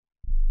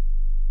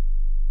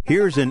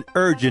Here's an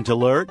urgent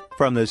alert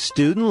from the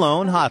Student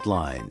Loan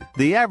Hotline.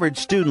 The average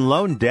student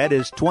loan debt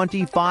is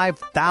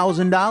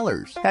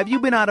 $25,000. Have you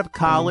been out of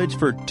college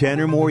for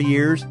 10 or more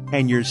years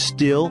and you're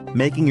still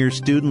making your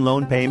student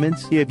loan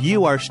payments? If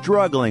you are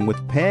struggling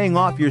with paying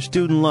off your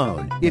student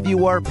loan, if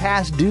you are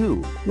past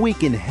due, we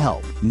can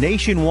help.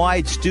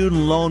 Nationwide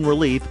Student Loan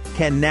Relief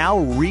can now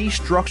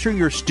restructure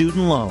your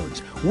student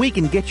loans. We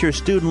can get your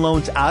student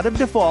loans out of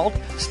default,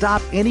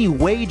 stop any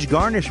wage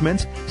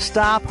garnishments,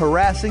 stop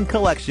harassing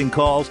collection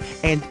calls,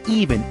 and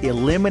even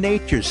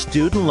eliminate your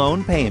student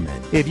loan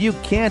payment. If you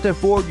can't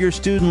afford your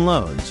student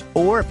loans,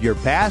 or if you're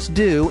past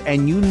due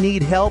and you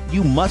need help,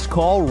 you must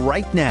call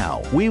right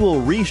now. We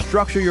will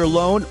restructure your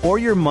loan or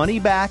your money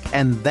back,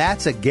 and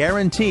that's a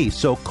guarantee.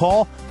 So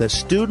call the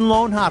Student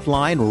Loan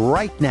Hotline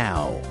right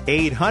now.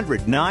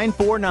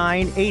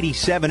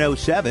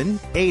 800-949-8707.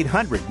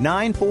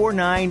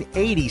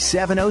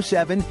 800-949-8707.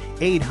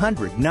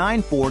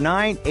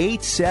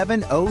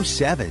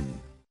 800-949-8707.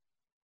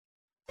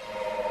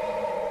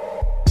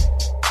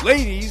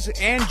 Ladies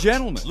and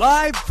gentlemen,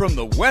 live from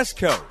the West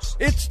Coast,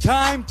 it's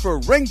time for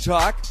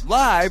Ringtalk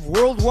Live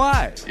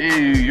Worldwide.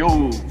 Hey,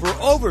 yo. For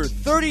over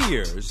 30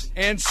 years,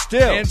 and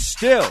still,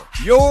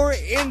 your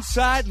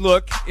inside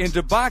look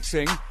into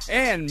boxing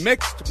and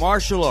mixed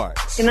martial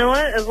arts. You know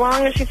what? As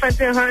long as she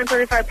fights at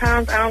 135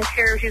 pounds, I don't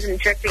care if she's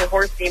injecting a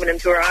horse demon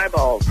into her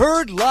eyeballs.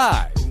 Heard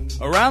live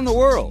around the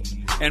world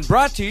and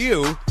brought to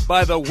you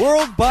by the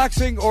World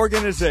Boxing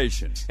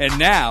Organization. And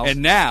now,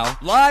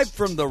 live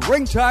from the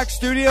Ring Talk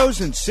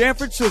Studios in San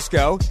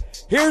Francisco,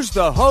 here's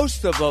the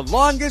host of the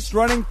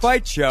longest-running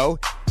fight show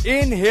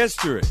in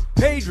history,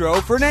 Pedro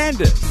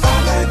Fernandez.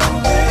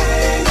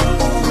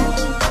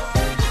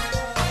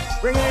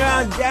 Bringing it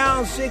on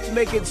down 6,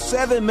 make it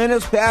 7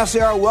 minutes past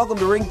the hour. Welcome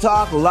to Ring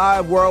Talk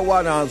Live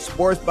Worldwide on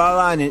Sports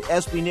Byline and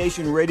SB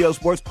Nation Radio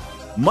Sports.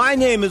 My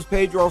name is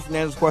Pedro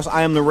Fernandez. Of course,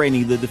 I am the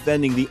reigning, the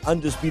defending, the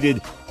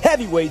undisputed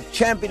heavyweight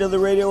champion of the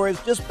radio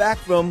waves, just back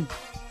from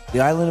the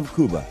island of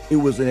Cuba. It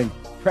was an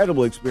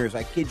incredible experience.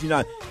 I kid you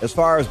not. As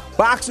far as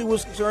boxing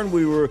was concerned,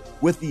 we were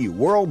with the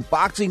World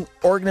Boxing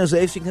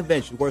Organization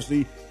Convention. Of course,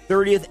 the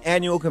 30th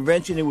annual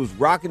convention. It was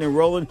rocking and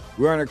rolling.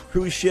 We were on a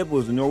cruise ship. It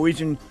was a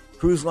Norwegian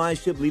cruise line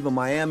ship leaving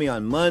Miami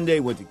on Monday.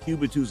 Went to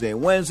Cuba Tuesday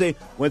and Wednesday.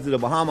 Went to the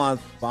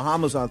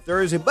Bahamas on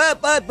Thursday.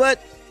 But the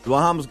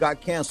Bahamas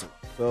got canceled.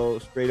 So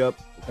straight up,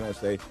 what can I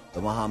say?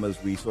 The Bahamas,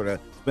 we sort of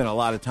spent a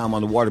lot of time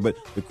on the water, but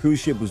the cruise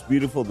ship was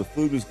beautiful. The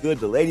food was good.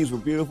 The ladies were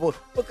beautiful.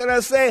 What can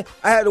I say?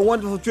 I had a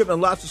wonderful trip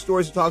and lots of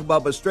stories to talk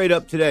about, but straight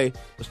up today,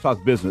 let's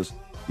talk business.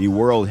 The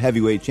world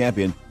heavyweight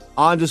champion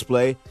on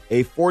display,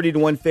 a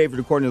 40-1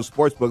 favorite according to the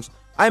sports books.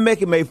 I make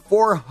him a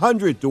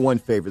 400-1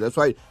 favorite. That's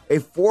right, a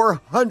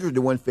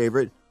 400-1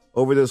 favorite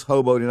over this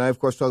hobo tonight. Of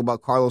course, talk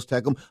about Carlos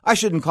Tecum. I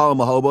shouldn't call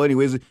him a hobo.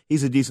 Anyways,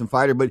 he's a decent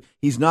fighter, but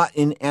he's not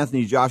in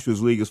Anthony Joshua's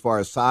league as far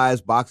as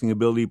size, boxing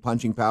ability,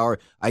 punching power.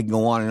 I can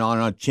go on and on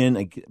and on.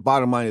 Chin.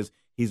 Bottom line is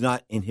he's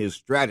not in his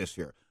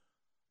stratosphere.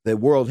 The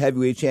world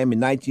heavyweight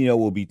champion, 19-0,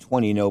 will be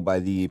 20-0 by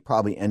the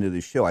probably end of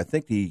the show. I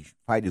think the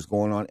fight is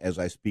going on as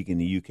I speak in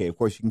the UK. Of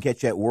course, you can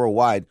catch that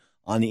worldwide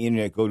on the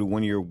internet. Go to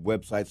one of your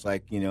websites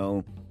like, you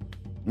know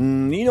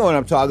what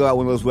I'm talking about,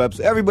 one of those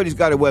websites. Everybody's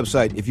got a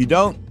website. If you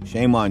don't,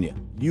 shame on you.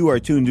 You are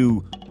tuned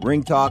to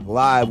Ring Talk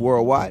Live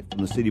Worldwide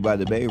from the city by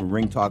the bay.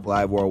 Ring Talk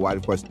Live Worldwide,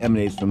 of course,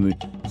 emanates from the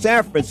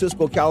San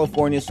Francisco,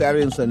 California,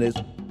 Saturday and Sundays,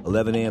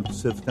 11 a.m.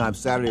 Pacific time,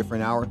 Saturday for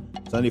an hour,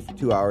 Sunday for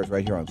 2 hours,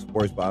 right here on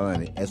Sports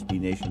Byline and SB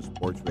Nation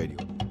Sports Radio.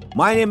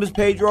 My name is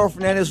Pedro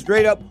Fernandez.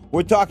 Straight up,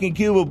 we're talking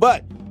Cuba,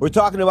 but we're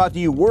talking about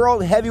the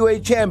World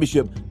Heavyweight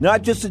Championship,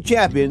 not just the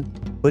champion,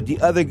 but the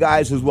other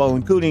guys as well,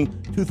 including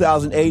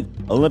 2008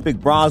 Olympic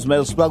bronze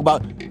medal spoke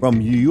about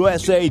from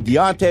USA,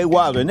 Deontay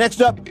Wilder.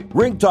 Next up,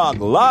 Ring Talk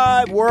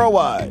Live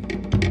Worldwide.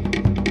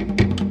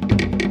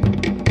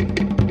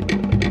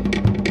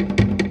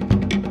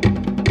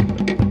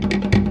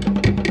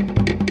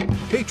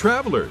 Hey,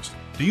 travelers,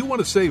 do you want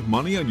to save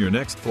money on your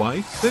next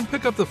flight? Then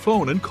pick up the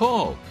phone and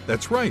call.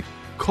 That's right,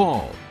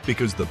 call,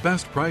 because the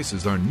best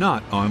prices are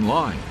not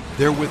online.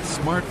 They're with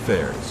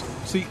SmartFares.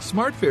 See,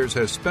 SmartFares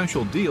has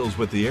special deals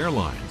with the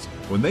airlines.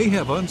 When they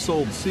have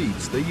unsold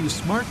seats, they use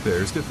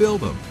SmartFares to fill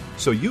them.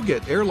 So you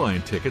get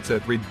airline tickets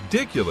at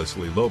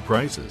ridiculously low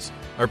prices.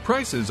 Our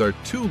prices are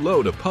too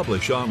low to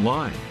publish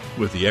online.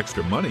 With the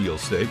extra money you'll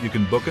save, you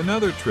can book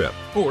another trip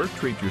or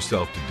treat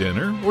yourself to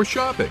dinner or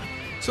shopping.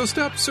 So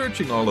stop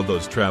searching all of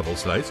those travel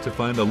sites to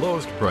find the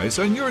lowest price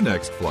on your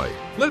next flight.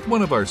 Let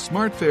one of our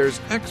SmartFares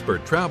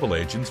expert travel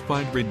agents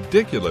find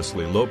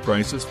ridiculously low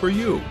prices for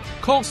you.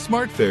 Call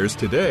SmartFares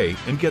today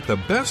and get the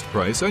best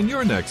price on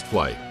your next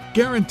flight.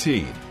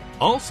 Guaranteed.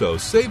 Also,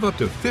 save up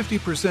to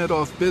 50%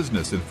 off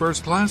business and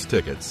first-class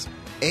tickets.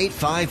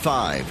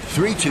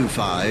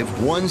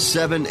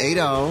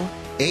 855-325-1780.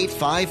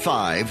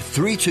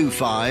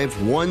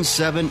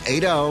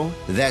 855-325-1780.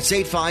 That's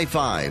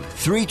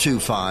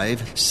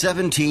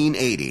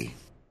 855-325-1780.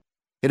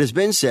 It has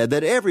been said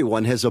that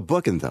everyone has a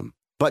book in them.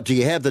 But do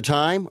you have the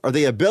time or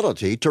the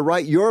ability to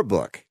write your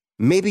book?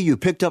 Maybe you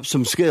picked up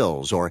some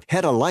skills or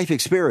had a life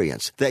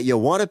experience that you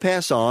want to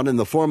pass on in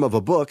the form of a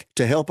book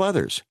to help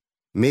others.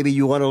 Maybe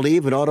you want to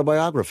leave an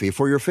autobiography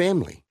for your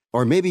family.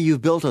 Or maybe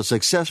you've built a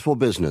successful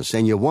business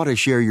and you want to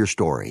share your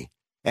story.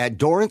 At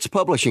Dorrance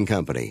Publishing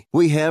Company,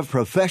 we have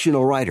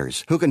professional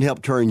writers who can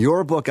help turn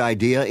your book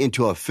idea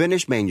into a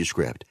finished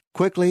manuscript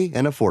quickly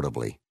and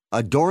affordably.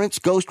 A Dorrance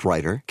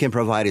ghostwriter can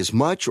provide as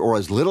much or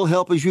as little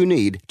help as you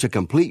need to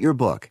complete your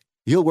book.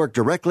 You'll work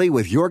directly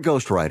with your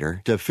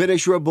ghostwriter to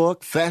finish your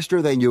book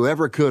faster than you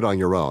ever could on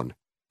your own.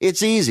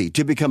 It's easy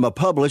to become a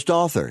published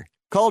author.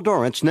 Call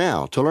Dorrance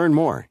now to learn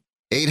more.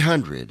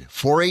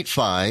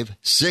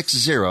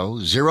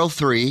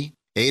 800-485-6003.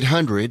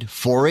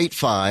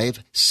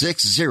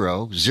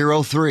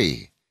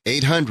 800-485-6003.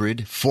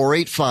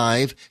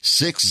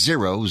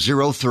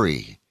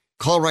 800-485-6003.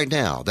 Call right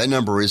now. That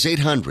number is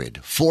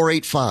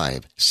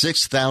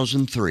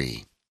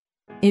 800-485-6003.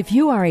 If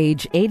you are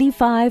age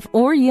 85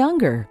 or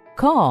younger,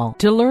 call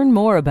to learn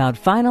more about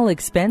final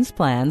expense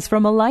plans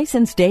from a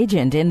licensed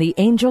agent in the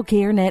Angel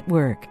Care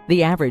Network.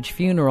 The average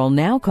funeral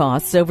now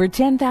costs over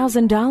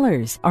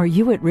 $10,000. Are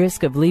you at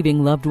risk of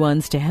leaving loved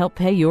ones to help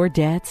pay your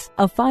debts?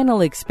 A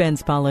final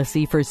expense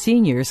policy for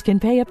seniors can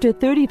pay up to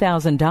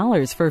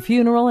 $30,000 for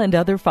funeral and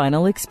other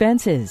final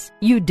expenses.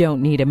 You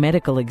don't need a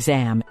medical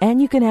exam, and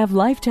you can have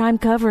lifetime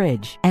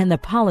coverage, and the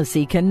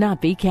policy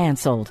cannot be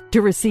canceled.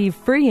 To receive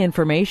free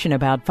information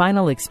about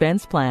final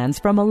expense plans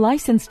from a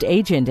licensed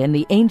agent in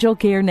the Angel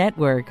Care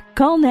Network,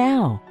 call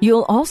now.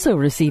 You'll also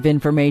receive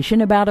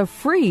information about a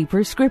free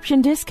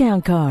prescription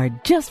discount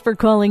card just for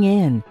calling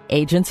in.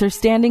 Agents are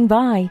standing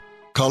by.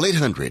 Call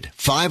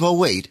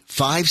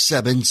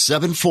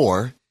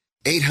 800-508-5774.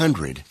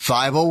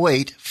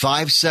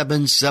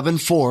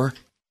 800-508-5774.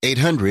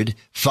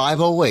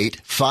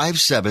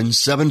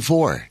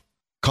 800-508-5774.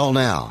 Call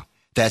now.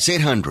 That's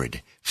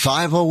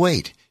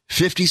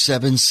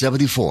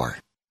 800-508-5774.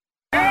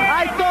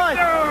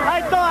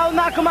 I thought I would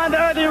knock him on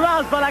the early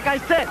rounds, but like I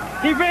said,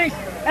 he brings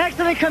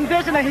excellent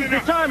condition and he's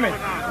determined.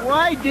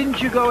 Why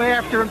didn't you go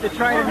after him to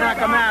try to knock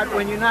him out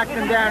when you knocked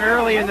him down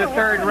early in the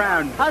third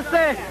round? I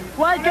said,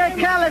 why get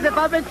careless if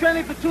I've been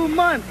training for 2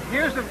 months?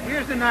 Here's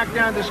the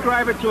knockdown.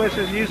 Describe it to us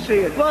as you see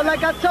it. Well,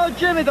 like I told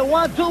Jimmy, the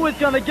 1-2 is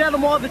going to get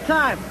him all the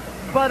time.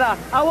 But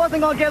I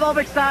wasn't going to get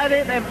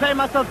overexcited and play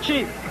myself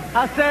cheap.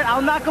 I said,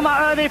 I'll knock him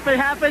out early if it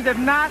happens. If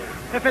not,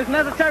 if it's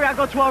necessary, I'll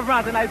go 12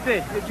 rounds, and I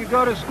did. Did you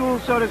go to school,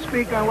 so to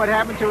speak, on what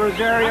happened to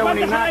Rosario when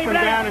he knocked him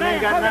down and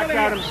then got knocked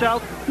out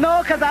himself?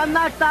 No, because I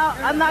knocked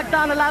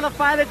down a lot of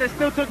fighters that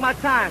still took my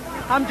time.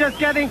 I'm just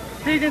getting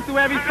seasoned through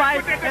every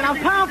fight, and I'm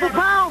pound for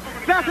pound.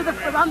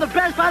 I'm the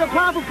best fighter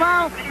pound for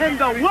pound in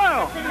the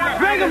world.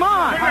 Bring him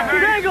on.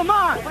 Bring him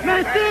on.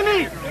 Man, see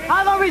me.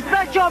 I don't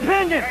respect your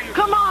opinion.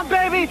 Come on,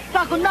 baby.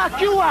 I can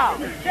knock you out.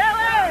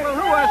 Well,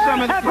 who are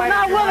some of the fighters?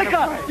 Not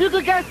Williker. You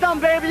could get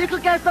some, baby. You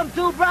could get some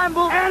too, Brian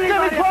Boo.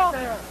 Jimmy Paul.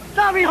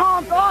 Tommy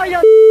Holmes. All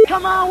your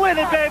come on with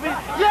it, baby.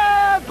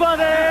 Yeah,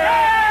 buddy.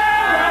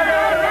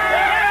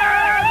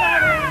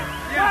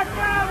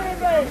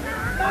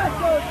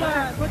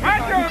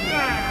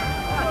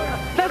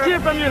 Let's hear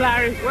from you,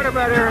 Larry. What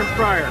about Aaron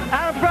Pryor?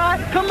 Aaron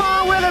Pryor, come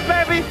on with it,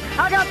 baby.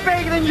 I got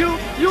faith in you.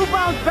 You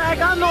bounce back.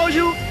 I know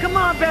you. Come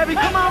on, baby.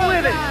 Come on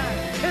with it.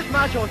 It's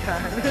macho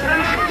time.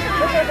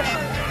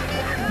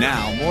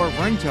 Now, more of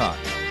Ring Talk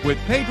with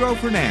Pedro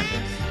Fernandez.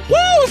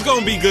 Woo, it's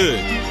going to be good.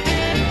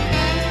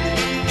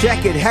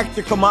 Check it,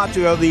 Hector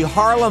Camacho, the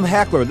Harlem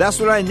Heckler. That's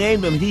what I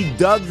named him. He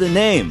dug the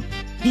name.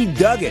 He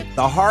dug it.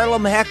 The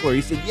Harlem Heckler.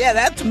 He said, yeah,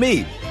 that's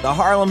me. The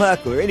Harlem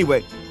Heckler.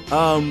 Anyway,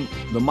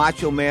 the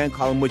Macho Man,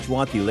 call him what you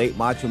want, the late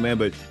Macho Man.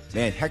 But,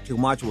 man, Hector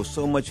Camacho was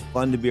so much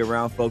fun to be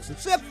around, folks.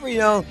 Except for,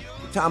 the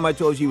time I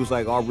told you he was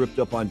like all ripped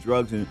up on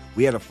drugs. And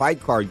we had a fight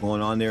card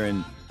going on there.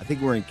 And I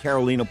think we were in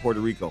Carolina, Puerto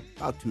Rico,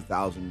 about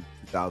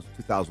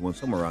 2001,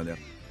 somewhere around there.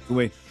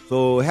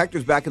 So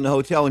Hector's back in the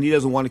hotel, and he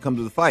doesn't want to come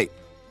to the fight.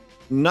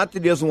 Not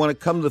that he doesn't want to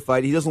come to the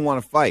fight. He doesn't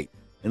want to fight.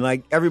 And,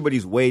 like,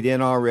 everybody's weighed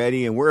in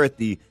already, and we're at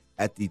the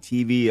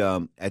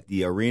TV, at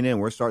the arena, and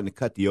we're starting to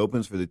cut the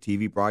opens for the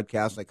TV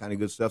broadcast, that kind of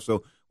good stuff.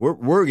 So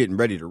we're getting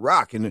ready to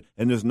rock, and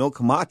there's no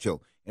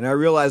Camacho. And I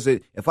realize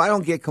that if I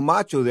don't get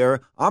Camacho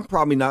there, I'm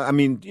probably not,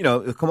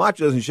 if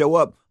Camacho doesn't show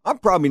up, I'm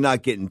probably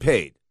not getting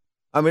paid.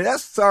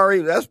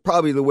 That's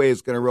probably the way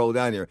it's going to roll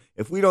down here.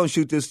 If we don't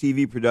shoot this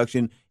TV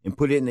production and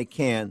put it in a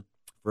can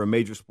for a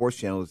major sports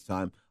channel this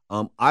time,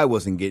 I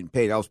wasn't getting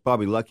paid. I was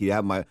probably lucky to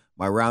have my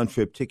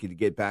round-trip ticket to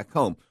get back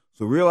home.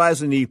 So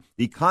realizing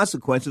the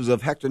consequences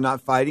of Hector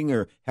not fighting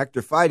or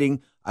Hector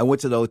fighting, I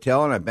went to the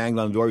hotel and I banged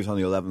on the door. He was on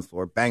the 11th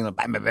floor. Banging on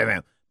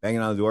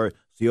the door.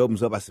 So he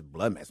opens up. I said,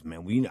 blood mess,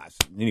 man.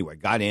 Anyway,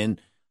 got in.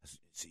 I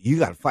said, you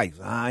got to fight. He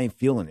said, I ain't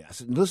feeling it. I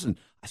said, listen.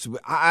 I said,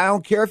 I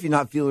don't care if you're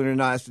not feeling it or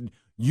not. I said,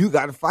 you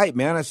got to fight,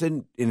 man. I said,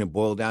 and it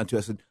boiled down to,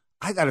 I said,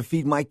 I got to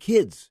feed my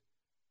kids.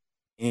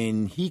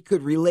 And he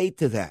could relate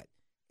to that.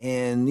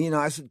 And,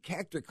 I said,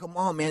 Hector, come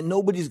on, man.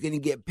 Nobody's going to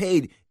get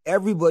paid.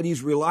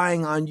 Everybody's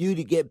relying on you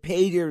to get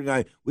paid here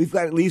tonight. We've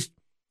got at least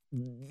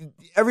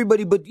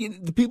everybody but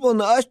the people in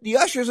the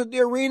ushers at the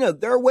arena,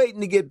 they're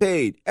waiting to get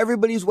paid.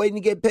 Everybody's waiting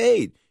to get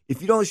paid.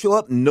 If you don't show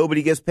up,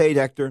 nobody gets paid,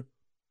 Hector.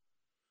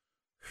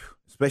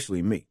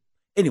 Especially me.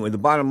 Anyway, the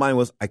bottom line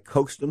was I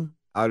coaxed him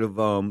out of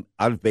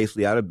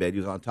bed. He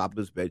was on top of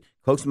his bed.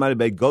 Coaxed him out of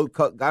bed,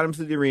 got him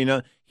to the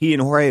arena. He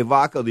and Jorge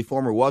Vaca, the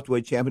former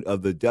welterweight champion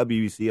of the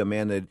WBC, a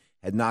man that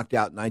had knocked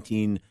out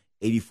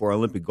 1984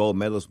 Olympic gold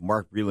medalist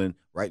Mark Breland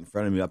right in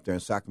front of me up there in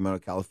Sacramento,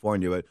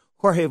 California. But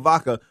Jorge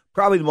Vaca,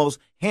 probably the most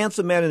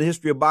handsome man in the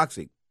history of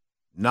boxing.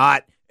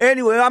 Not.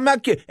 Anyway, I'm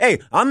not kidding. Hey,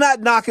 I'm not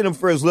knocking him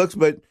for his looks,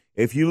 but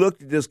if you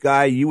looked at this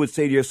guy, you would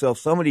say to yourself,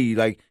 somebody,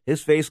 like,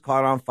 his face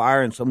caught on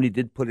fire and somebody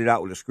did put it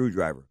out with a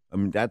screwdriver. I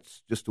mean,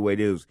 that's just the way it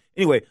is.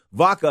 Anyway,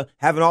 Vaca,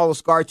 having all the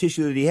scar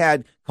tissue that he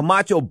had,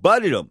 Camacho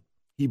butted him.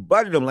 He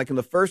butted him like in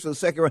the first or the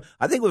second round.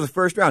 I think it was the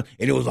first round,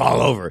 and it was all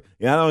over.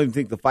 I don't even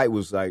think the fight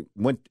was like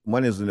went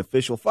as an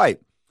official fight.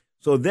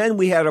 So then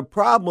we had a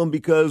problem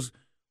because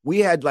we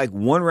had like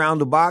one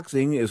round of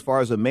boxing as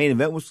far as the main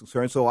event was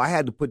concerned. So I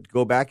had to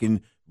go back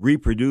and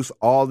reproduce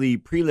all the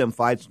prelim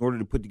fights in order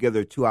to put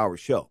together a 2-hour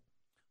show.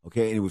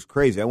 Okay, and it was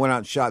crazy. I went out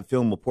and shot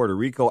film with Puerto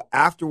Rico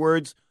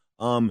afterwards,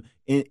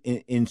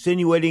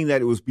 insinuating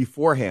that it was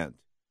beforehand.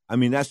 I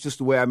mean, that's just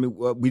the way. I mean,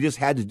 we just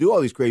had to do all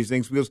these crazy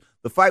things because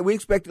the fight, we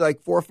expected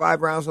like 4 or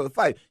 5 rounds of the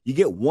fight. You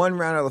get one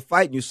round of the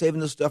fight and you're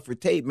saving this stuff for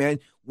tape, man.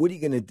 What are you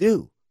going to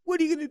do?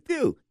 What are you going to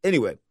do?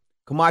 Anyway,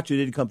 Camacho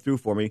did come through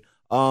for me.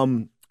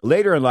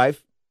 Later in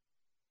life,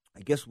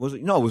 I guess, was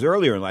it? No, it was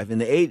earlier in life. In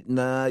the late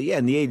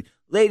 80s,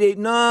 maybe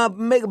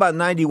about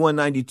 91,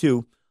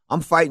 92.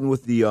 I'm fighting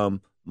with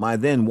my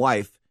then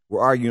wife. We're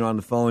arguing on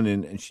the phone,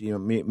 and she,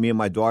 me and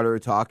my daughter are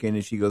talking,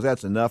 and she goes,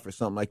 "That's enough," or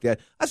something like that.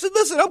 I said,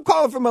 "Listen, I'm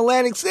calling from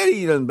Atlantic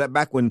City."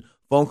 Back when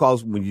phone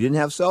calls, when you didn't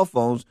have cell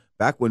phones,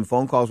 back when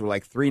phone calls were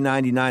like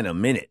 $3.99 a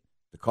minute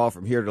to call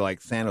from here to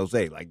like San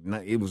Jose, like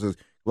it was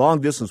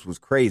long distance was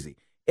crazy.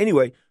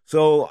 Anyway,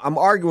 so I'm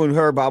arguing with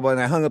her, Baba, and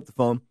I hung up the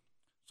phone.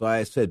 So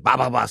I said,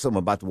 "Baba, something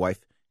about the wife."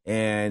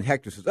 And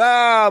Hector says,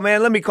 "Oh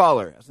man, let me call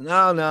her." I said,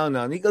 No.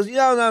 And he goes,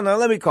 "No,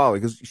 let me call her,"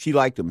 because she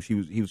liked him. She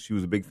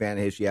was a big fan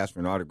of his. She asked for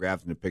an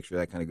autograph and a picture,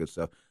 that kind of good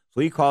stuff.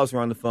 So he calls her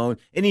on the phone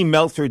and he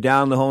melts her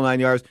down the whole 9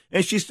 yards.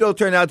 And she still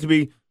turned out to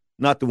be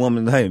not the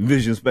woman that I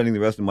envisioned spending the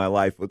rest of my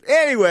life with.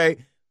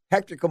 Anyway,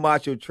 Hector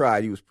Camacho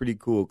tried. He was pretty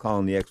cool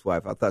calling the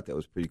ex-wife. I thought that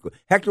was pretty cool.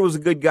 Hector was a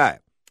good guy.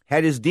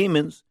 Had his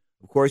demons,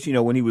 of course.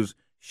 When he was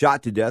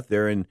shot to death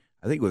there in,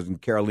 I think it was in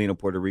Carolina,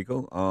 Puerto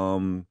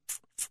Rico.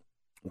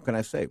 What can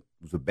I say? It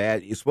was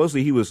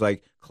supposedly he was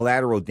like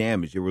collateral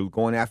damage. They were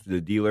going after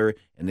the dealer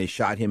and they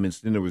shot him, and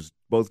then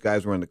both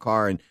guys were in the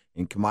car, and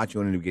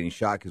Camacho ended up getting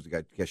shot because he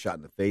got shot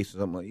in the face or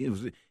something like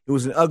that. It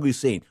was an ugly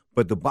scene.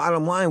 But the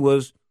bottom line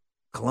was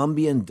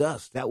Colombian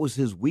dust. That was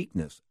his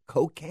weakness.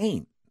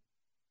 Cocaine.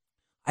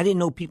 I didn't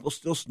know people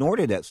still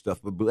snorted that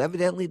stuff, but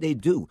evidently they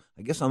do.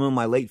 I guess I'm in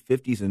my late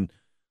 50s, and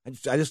I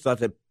just thought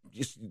that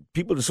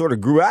people just sort of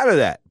grew out of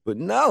that. But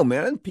no,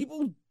 man,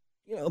 people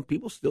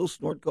still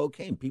snort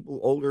cocaine. People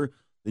older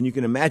than you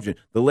can imagine.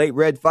 The late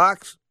Red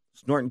Fox,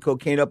 snorting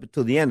cocaine up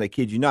until the end. I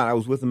kid you not. I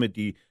was with him at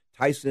the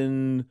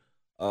Tyson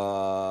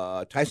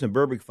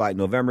Burbick fight,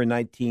 November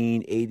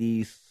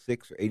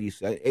 1986 or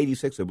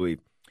 86, I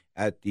believe,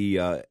 at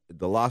the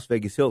Las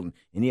Vegas Hilton.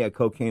 And he had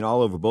cocaine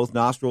all over both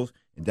nostrils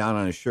and down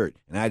on his shirt.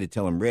 And I had to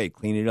tell him, "Red,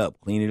 clean it up.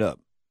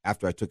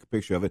 After I took a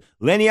picture of it.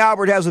 Lenny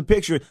Albert has a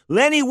picture.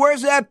 Lenny,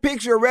 where's that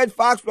picture of Red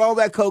Fox with all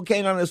that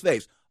cocaine on his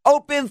face?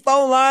 Open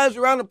phone lines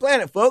around the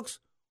planet, folks.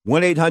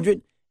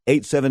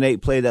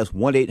 1-800-878-PLAY. That's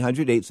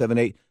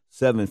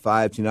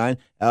 1-800-878-7529.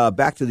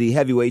 Back to the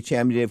heavyweight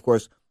champion today, of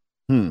course.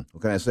 What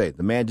can I say?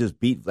 The man just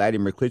beat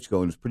Vladimir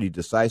Klitschko and was pretty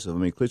decisive. I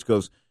mean,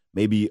 Klitschko's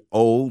maybe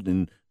old,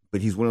 but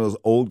he's one of those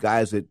old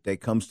guys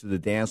that comes to the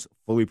dance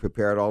fully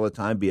prepared all the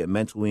time, be it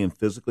mentally and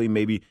physically.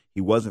 Maybe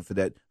he wasn't for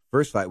that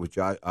first fight with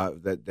Josh.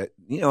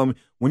 When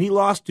he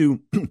lost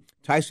to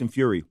Tyson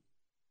Fury,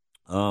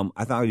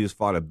 I thought he just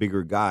fought a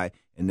bigger guy,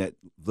 and that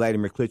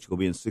Vladimir Klitschko,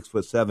 being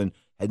 6'7",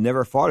 had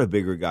never fought a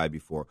bigger guy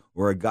before,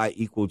 or a guy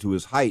equal to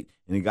his height,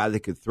 and a guy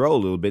that could throw a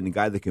little bit, and a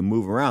guy that can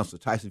move around. So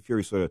Tyson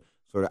Fury sort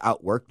of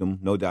outworked him,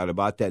 no doubt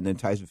about that. And then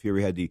Tyson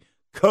Fury had the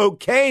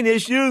cocaine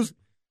issues.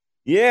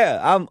 Yeah,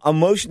 I'm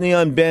emotionally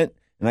unbent,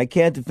 and I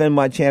can't defend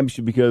my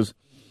championship because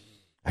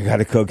I got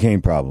a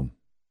cocaine problem.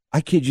 I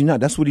kid you not.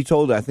 That's what he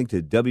told, I think, to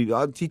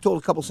he told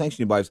a couple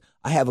sanctioning bodies,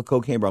 I have a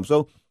cocaine problem.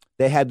 So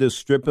they had to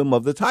strip him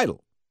of the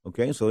title.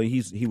 Okay, so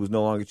he was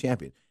no longer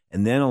champion.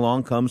 And then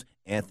along comes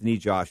Anthony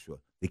Joshua,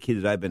 the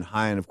kid that I've been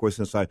high on, of course,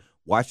 since I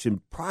watched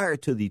him prior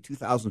to the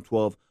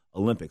 2012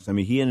 Olympics. I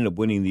mean, he ended up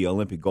winning the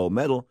Olympic gold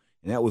medal,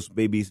 and that was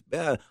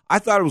I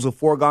thought it was a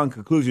foregone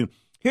conclusion.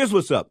 Here's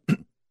what's up.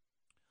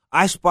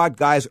 I spot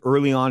guys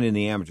early on in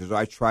the amateurs.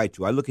 I try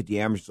to. I look at the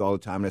amateurs all the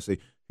time, and I say,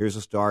 here's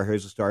a star,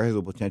 here's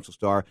a potential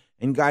star.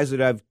 And guys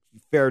that I've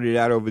ferreted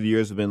out over the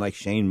years have been like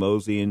Shane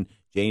Mosley and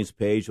James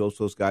Page.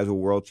 Those guys were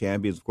world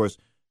champions. Of course,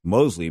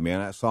 Mosley,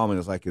 man, I saw him in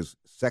his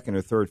second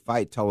or third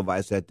fight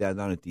televised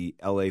down at the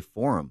L.A.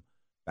 Forum.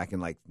 back in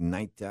like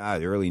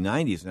the early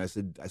 90s. And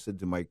I said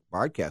to my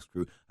broadcast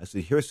crew, I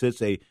said, here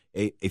sits a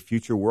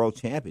future world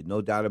champion,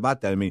 no doubt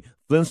about that. I mean,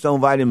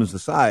 Flintstone vitamins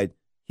aside,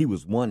 he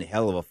was one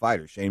hell of a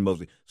fighter, Shane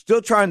Mosley.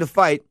 Still trying to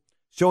fight,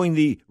 showing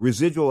the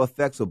residual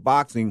effects of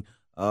boxing,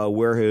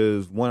 where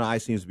his one eye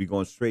seems to be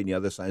going straight and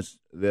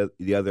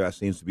the other eye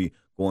seems to be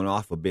going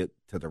off a bit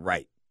to the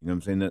right. You know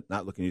what I'm saying?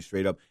 Not looking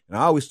straight up. And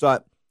I always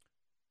thought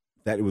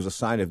that it was a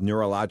sign of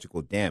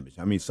neurological damage.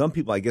 I mean, some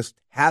people, I guess,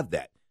 have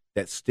that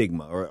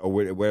stigma or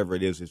whatever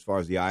it is as far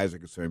as the eyes are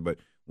concerned. But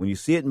when you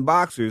see it in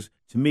boxers,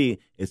 to me,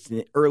 it's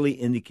an early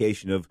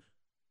indication of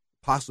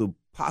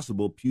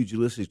possible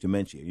pugilistic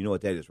dementia. You know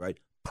what that is, right?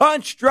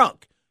 Punch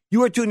drunk.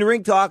 You are tuned to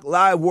Ring Talk,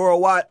 live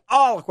worldwide,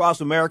 all across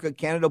America,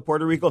 Canada,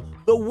 Puerto Rico,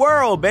 the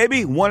world,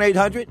 baby.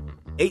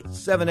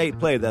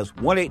 1-800-878-PLAY. That's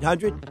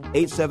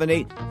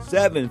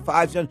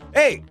 1-800-878-7577.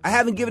 Hey, I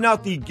haven't given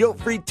out the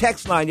guilt-free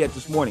text line yet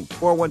this morning.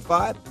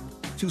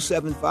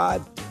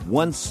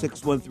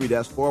 415-275-1613.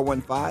 That's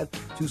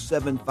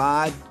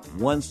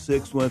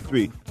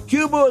 415-275-1613.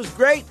 Cuba is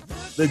great.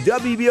 The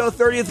WBO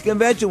 30th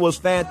convention was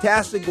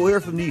fantastic. We'll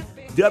hear from the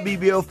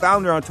WBO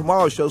founder on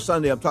tomorrow's show,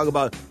 Sunday. I'm talking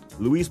about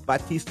Luis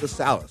Batista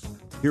Salas,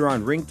 here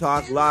on Ring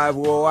Talk Live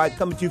Worldwide,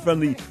 coming to you from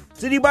the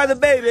city by the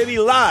bay, baby,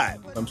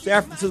 live from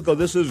San Francisco.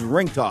 This is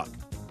Ring Talk.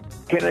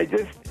 Can I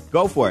just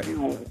go for it? Do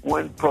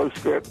one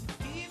postscript?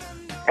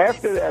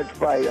 After that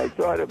fight, I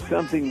thought of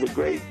something the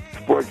great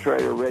sports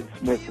writer Red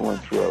Smith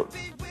once wrote.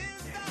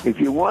 If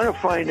you want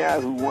to find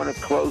out who won a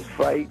close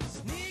fight,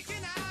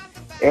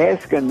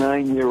 ask a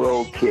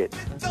 9-year-old kid.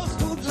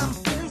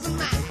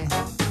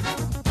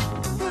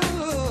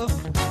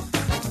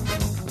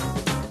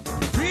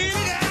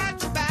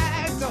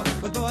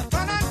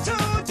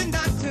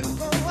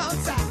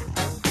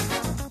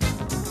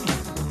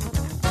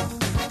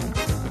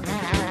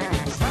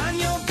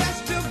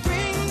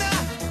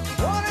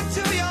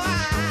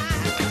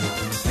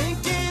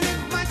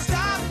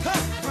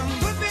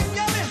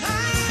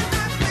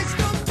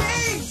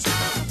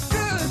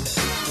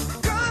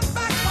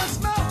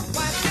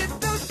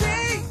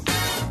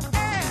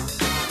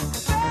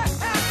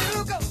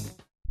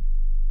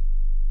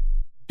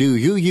 Do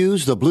you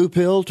use the blue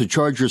pill to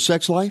charge your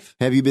sex life?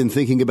 Have you been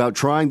thinking about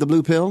trying the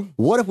blue pill?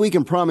 What if we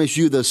can promise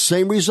you the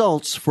same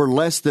results for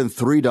less than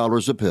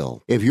 $3 a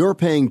pill? If you're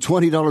paying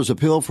 $20 a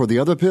pill for the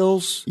other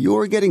pills,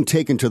 you're getting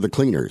taken to the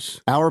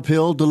cleaners. Our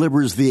pill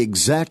delivers the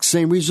exact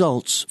same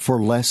results for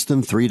less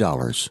than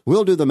 $3.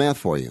 We'll do the math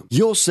for you.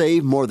 You'll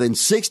save more than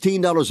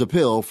 $16 a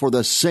pill for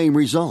the same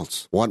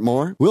results. Want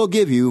more? We'll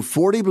give you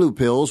 40 blue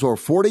pills or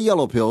 40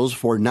 yellow pills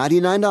for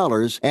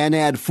 $99 and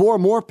add 4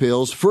 more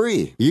pills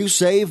free. You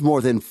save more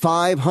than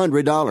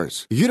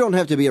 $500. You don't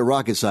have to be a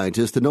rocket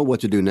scientist to know what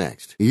to do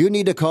next. You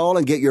need to call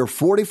and get your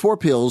 44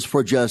 pills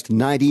for just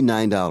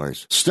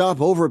 $99.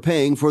 Stop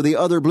overpaying for the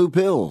other blue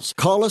pills.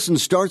 Call us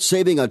and start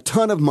saving a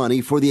ton of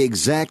money for the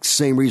exact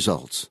same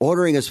results.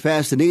 Ordering is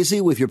fast and easy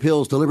with your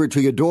pills delivered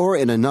to your door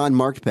in a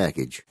non-marked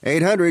package.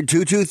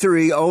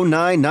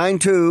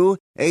 800-223-0992.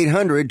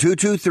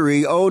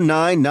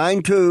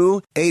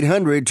 800-223-0992.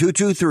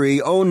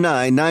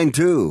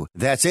 800-223-0992.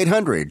 That's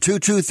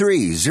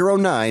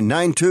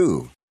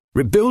 800-223-0992.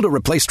 Rebuild or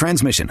replace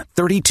transmission,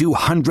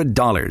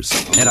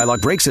 $3,200.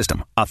 Anti-lock brake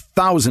system,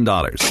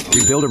 $1,000.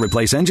 Rebuild or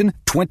replace engine,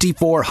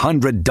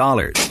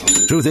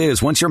 $2,400. Truth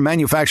is, once your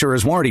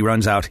manufacturer's warranty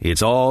runs out,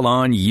 it's all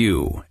on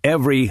you.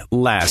 Every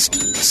last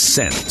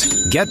cent.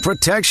 Get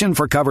protection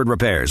for covered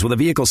repairs with a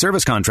vehicle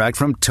service contract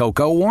from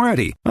Toco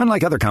Warranty.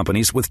 Unlike other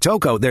companies, with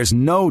Toco, there's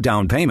no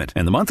down payment,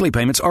 and the monthly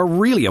payments are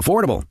really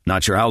affordable.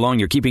 Not sure how long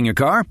you're keeping your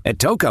car? At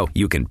Toco,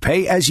 you can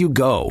pay as you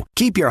go.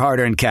 Keep your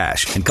hard-earned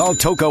cash and call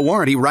Toco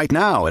Warranty right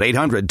now at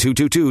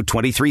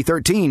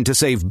 800-222-2313 to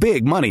save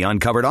big money on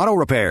covered auto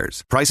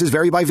repairs. Prices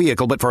vary by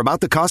vehicle, but for about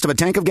the cost of a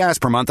tank of gas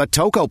per month, a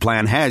Toco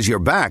plan has your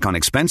back on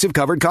expensive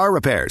covered car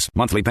repairs.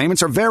 Monthly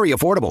payments are very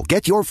affordable.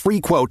 Get your free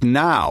quote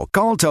now.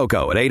 Call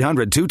Toco at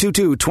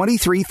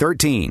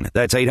 800-222-2313.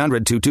 That's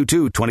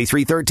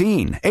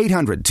 800-222-2313.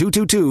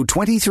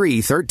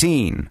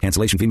 800-222-2313.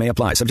 Cancellation fee may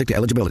apply, subject to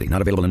eligibility.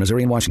 Not available in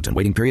Missouri and Washington.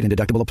 Waiting period and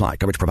deductible apply.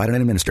 Coverage provided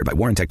and administered by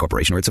Warrantech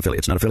Corporation or its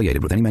affiliates. Not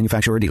affiliated with any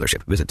manufacturer or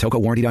dealership. Visit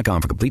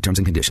TocoWarranty.com for complete terms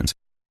and conditions.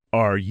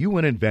 Are you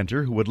an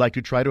inventor who would like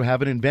to try to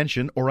have an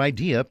invention or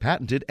idea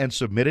patented and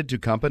submitted to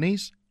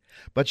companies?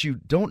 But you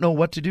don't know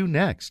what to do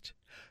next?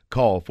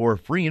 Call for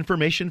free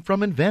information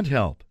from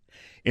InventHelp.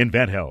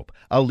 InventHelp,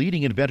 a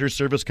leading inventor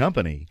service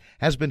company,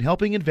 has been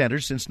helping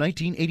inventors since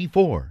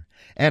 1984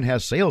 and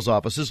has sales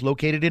offices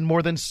located in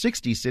more than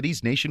 60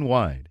 cities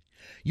nationwide.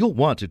 You'll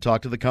want to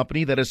talk to the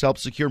company that has helped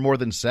secure more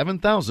than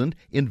 7,000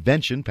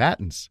 invention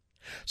patents.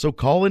 So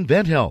call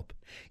InventHelp.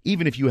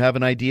 Even if you have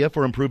an idea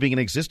for improving an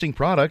existing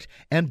product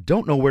and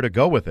don't know where to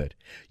go with it,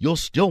 you'll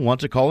still want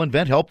to call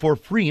InventHelp for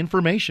free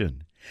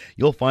information.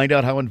 You'll find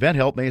out how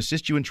InventHelp may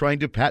assist you in trying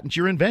to patent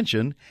your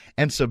invention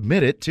and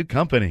submit it to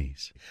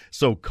companies.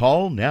 So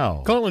call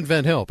now. Call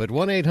InventHelp at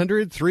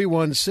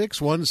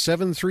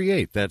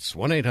 1-800-316-1738. That's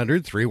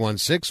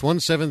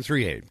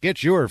 1-800-316-1738.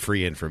 Get your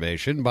free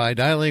information by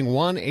dialing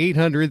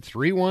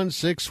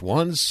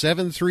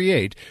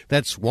 1-800-316-1738.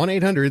 That's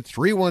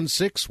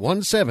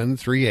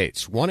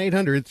 1-800-316-1738.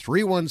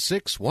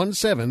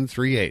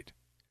 1-800-316-1738.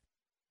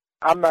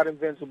 I'm not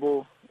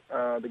invincible.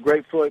 The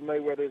great Floyd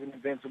Mayweather isn't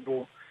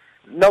invincible.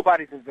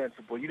 Nobody's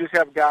invincible. You just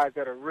have guys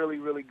that are really,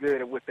 really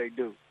good at what they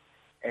do.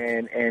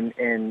 And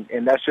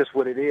that's just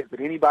what it is. But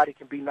anybody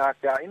can be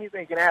knocked out.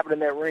 Anything can happen in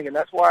that ring, and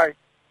that's why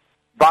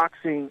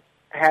boxing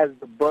has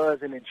the buzz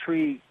and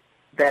intrigue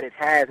that it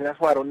has, and that's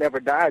why it'll never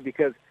die,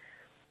 because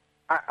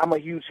I'm a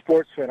huge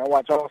sports fan. I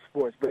watch all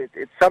sports, but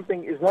it's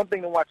one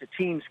thing to watch a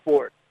team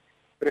sport,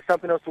 but it's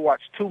something else to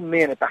watch two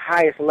men at the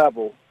highest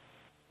level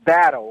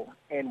battle,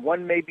 and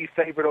one may be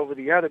favored over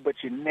the other, but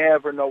you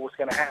never know what's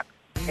going to happen.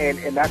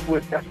 And that's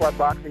why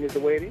boxing is the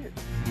way it is.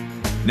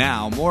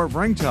 Now, more of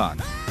Ring Talk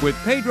with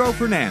Pedro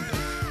Fernandez.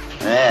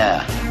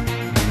 Yeah.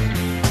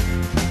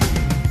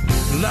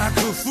 Like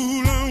a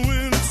fool, I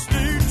went and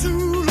stayed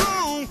too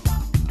long.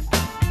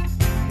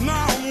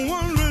 Now I'm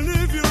wondering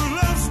if your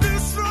love still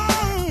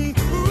strong.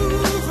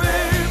 Ooh,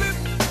 baby,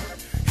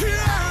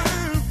 here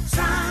I am.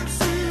 Time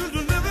seems to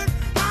live it.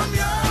 I'm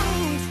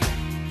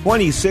yours.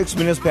 26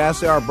 minutes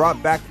past the hour.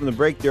 Brought back from the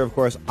break there, of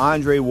course,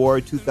 Andre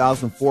Ward,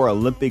 2004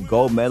 Olympic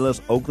gold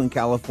medalist, Oakland,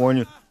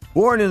 California.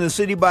 Born in the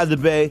city by the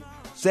bay,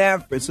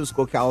 San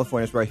Francisco,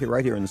 California. It's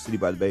right here in the city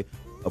by the bay.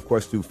 Of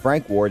course, to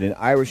Frank Ward, an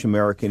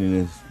Irish-American, and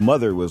his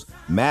mother was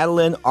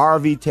Madeline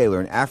R.V. Taylor,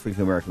 an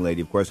African-American lady.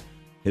 Of course,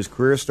 his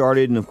career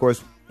started, and of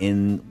course,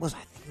 when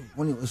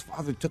his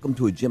father took him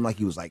to a gym like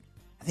he was 8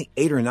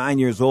 or 9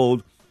 years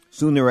old.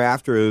 Soon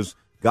thereafter, his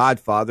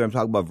godfather, I'm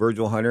talking about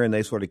Virgil Hunter, and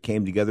they sort of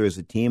came together as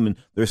a team, and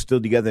they're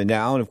still together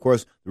now. And of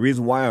course, the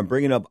reason why I'm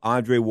bringing up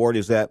Andre Ward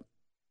is that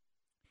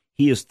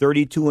he is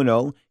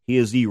 32-0. He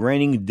is the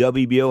reigning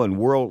WBO and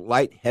world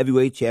light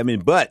heavyweight champion,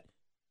 but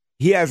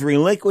he has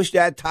relinquished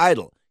that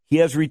title. He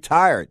has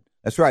retired.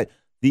 That's right.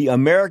 The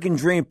American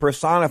dream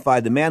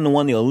personified, the man that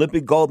won the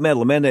Olympic gold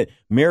medal, the man that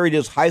married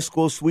his high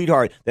school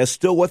sweetheart, that's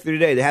still with her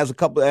today, that has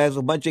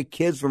a bunch of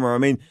kids from her. I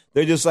mean,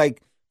 they're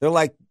like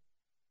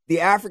the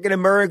African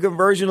American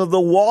version of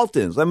the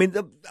Waltons. I mean,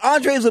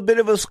 Andre's a bit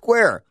of a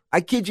square.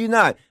 I kid you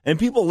not. And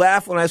people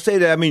laugh when I say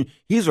that. I mean,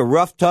 he's a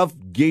rough, tough,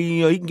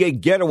 he can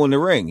get ghetto in the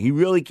ring. He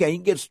really can. He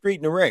can get street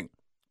in the ring.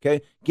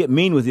 Okay? Get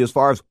mean with you as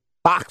far as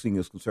boxing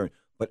is concerned.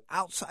 But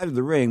outside of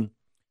the ring,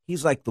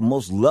 he's like the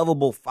most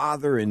lovable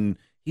father, and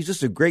he's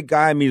just a great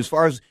guy. I mean, as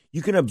far as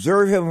you can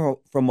observe him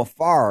from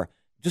afar,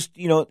 just,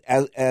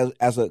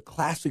 as a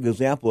classic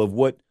example of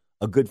what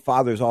a good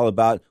father is all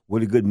about,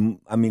 what a good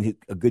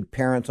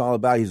parent's all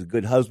about. He's a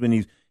good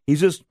husband.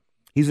 He's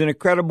an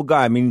incredible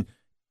guy. I mean,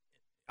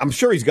 I'm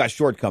sure he's got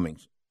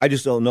shortcomings. I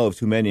just don't know of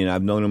too many, and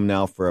I've known him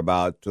now for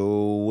about,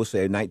 we'll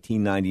say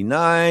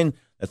 1999.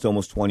 That's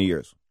almost 20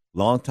 years.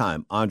 Long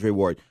time. Andre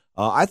Ward.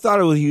 I thought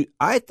he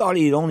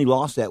had only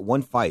lost that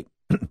one fight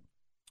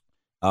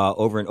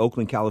over in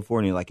Oakland,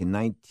 California, like in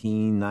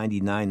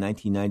 1999,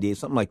 1998,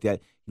 something like that.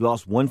 He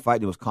lost one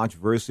fight that was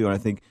controversial, and I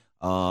think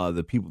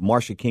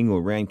Marsha King, who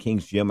ran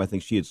King's Gym, I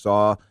think she had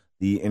saw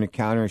the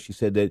encounter, and she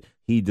said that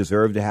he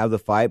deserved to have the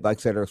fight,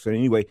 et cetera. So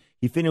anyway,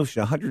 he finished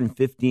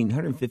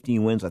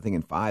 115 wins, I think,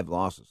 and 5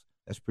 losses.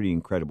 That's pretty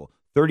incredible.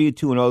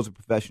 32-0 as a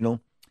professional,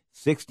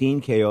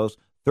 16 KOs,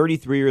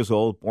 33 years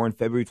old, born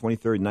February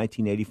 23rd,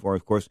 1984.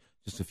 Of course,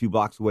 just a few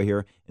blocks away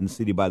here in the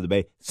city by the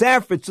bay.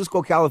 San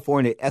Francisco,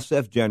 California,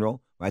 SF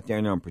General, right there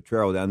on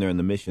Potrero, down there in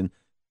the Mission.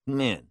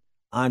 Man,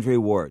 Andre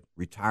Ward,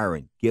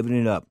 retiring, giving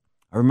it up.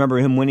 I remember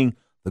him winning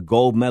the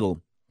gold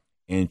medal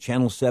and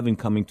Channel 7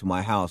 coming to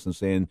my house and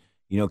saying,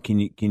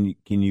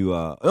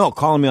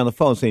 calling me on the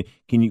phone saying,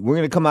 we're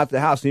going to come out to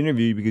the house and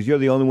interview you because you're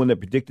the only one that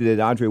predicted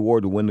that Andre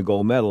Ward would win the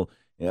gold medal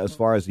as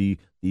far as the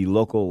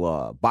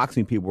local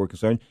boxing people were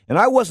concerned. And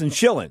I wasn't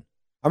shilling.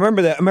 I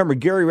remember that. I remember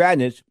Gary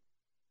Radnich,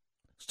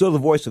 still the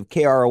voice of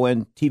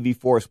KRON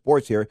TV4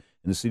 Sports here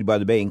in the city by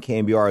the bay and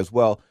KMBR as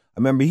well. I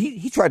remember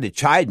he tried to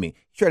chide me.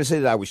 He tried to say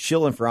that I was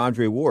shilling for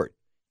Andre Ward.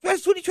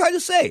 That's what he tried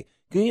to say.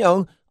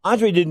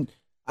 Andre didn't.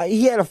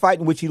 He had a fight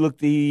in which he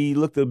looked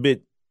a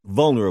bit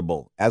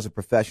vulnerable as a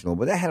professional,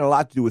 but that had a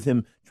lot to do with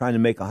him trying to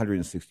make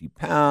 160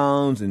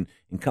 pounds and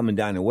coming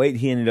down in weight.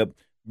 He ended up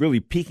really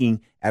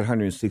peaking at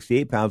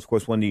 168 pounds. Of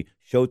course, won the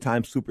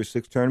Showtime Super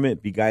 6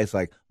 tournament, beat guys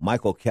like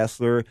Michael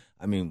Kessler.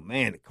 I mean,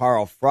 man,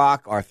 Carl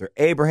Frock, Arthur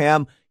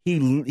Abraham.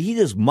 He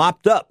just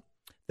mopped up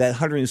that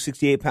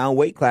 168-pound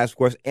weight class, of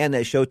course, and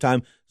that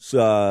Showtime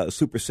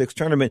Super 6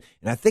 tournament.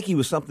 And I think he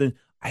was like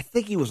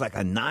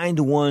a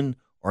 9-1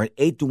 or an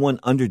 8-1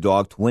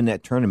 underdog to win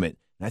that tournament.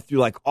 And I threw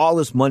like all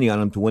this money on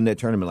him to win that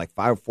tournament, like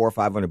 $400 or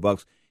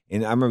 $500.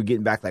 And I remember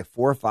getting back like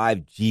 4 or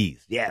 5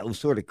 G's. Yeah, it was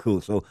sort of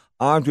cool. So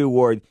Andre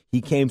Ward,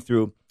 he came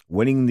through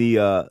winning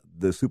the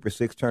Super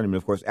 6 tournament,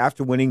 of course,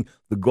 after winning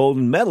the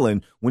golden medal.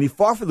 And when he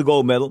fought for the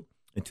gold medal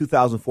in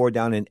 2004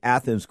 down in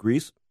Athens,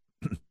 Greece,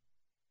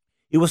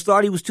 It was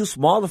thought he was too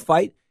small to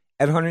fight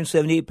at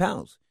 178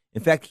 pounds.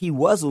 In fact, he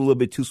was a little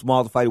bit too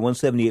small to fight at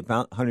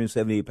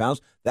 178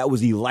 pounds. That was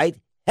the light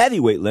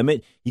heavyweight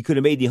limit. He could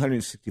have made the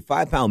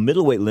 165-pound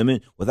middleweight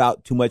limit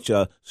without too much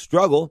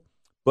struggle.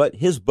 But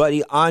his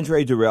buddy,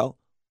 Andre Durrell,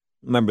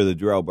 remember the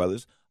Durrell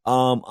brothers,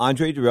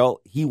 Andre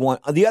Durrell,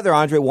 the other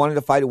Andre wanted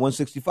to fight at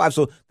 165.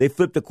 So they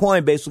flipped a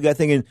coin, basically, I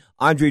think, and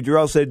Andre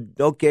Durrell said,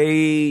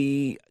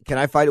 okay, can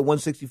I fight at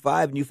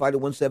 165 and you fight at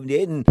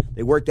 178? And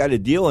they worked out a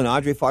deal, and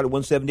Andre fought at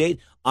 178.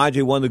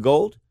 Andre won the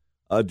gold.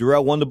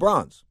 Durrell won the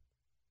bronze.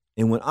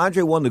 And when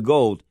Andre won the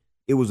gold,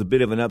 it was a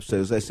bit of an upset.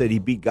 As I said, he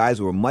beat guys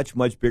who were much,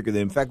 much bigger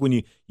than him. In fact, when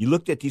you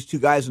looked at these two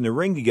guys in the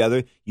ring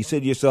together, you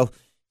said to yourself,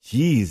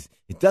 geez,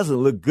 it doesn't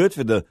look good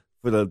for the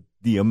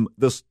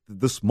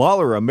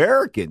smaller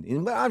American.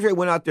 And Andre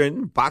went out there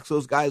and boxed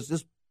those guys,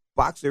 just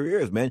boxed their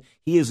ears, man.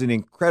 He is an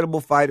incredible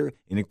fighter,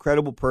 an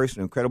incredible person,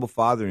 an incredible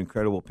father, an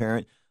incredible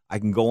parent. I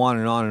can go on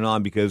and on and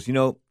on because,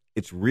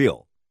 it's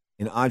real.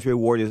 And Andre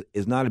Ward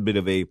is not a bit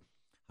of a,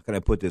 how can I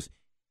put this?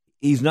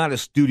 He's not a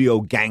studio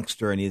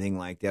gangster or anything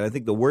like that. I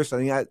think the worst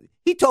thing,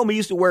 he told me he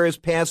used to wear his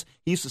pants,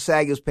 he used to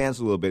sag his pants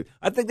a little bit.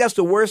 I think that's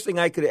the worst thing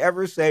I could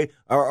ever say,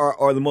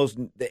 or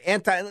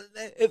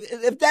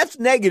if that's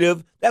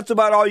negative, that's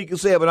about all you can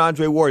say about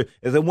Andre Ward.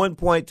 Is at one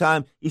point in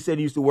time, he said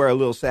he used to wear a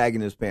little sag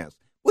in his pants,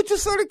 which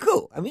is sort of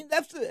cool. I mean,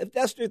 if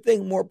that's their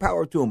thing, more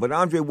power to him. But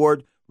Andre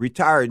Ward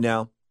retired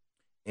now,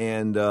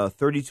 and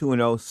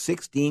 32-0,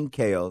 16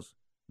 KOs.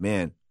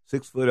 Man,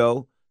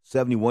 6'0",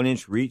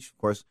 71-inch reach, of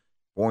course.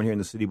 Born here in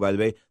the city, by the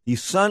way. The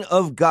Son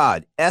of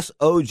God,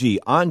 S.O.G.,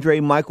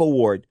 Andre Michael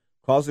Ward,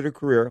 calls it a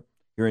career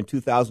here in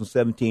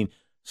 2017.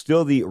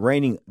 Still the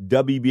reigning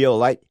WBO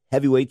light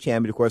heavyweight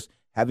champion, of course,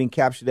 having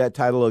captured that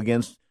title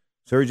against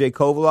Sergey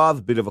Kovalev.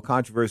 A bit of a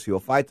controversial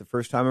fight the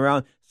first time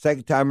around.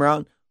 Second time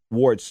around,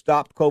 Ward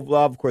stopped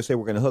Kovalev. Of course, they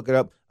were going to hook it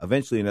up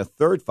eventually in a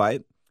third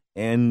fight,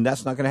 and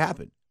that's not going to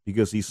happen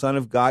because the Son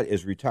of God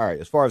is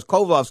retired. As far as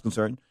Kovalev's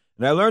concerned,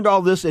 and I learned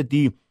all this at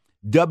the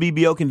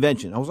WBO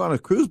convention. I was on a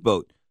cruise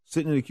boat,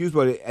 sitting in the cruise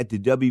boat at the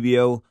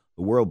WBO,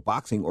 the World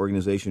Boxing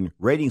Organization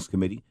Ratings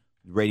Committee,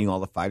 rating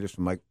all the fighters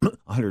from like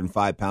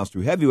 105 pounds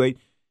through heavyweight,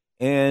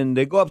 and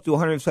they go up to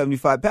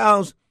 175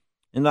 pounds,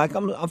 and like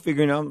I'm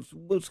figuring out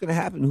what's going to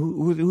happen,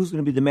 who's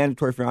going to be the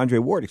mandatory for Andre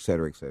Ward, et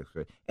cetera, et cetera, et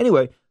cetera.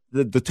 Anyway,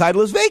 the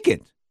title is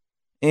vacant,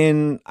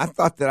 and I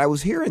thought that I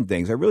was hearing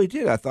things. I really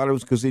did. I thought it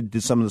was because they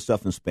did some of the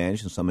stuff in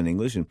Spanish and some in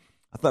English, and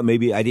I thought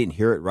maybe I didn't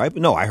hear it right,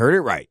 but no, I heard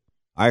it right.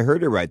 I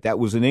heard it right. That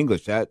was in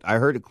English. I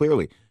heard it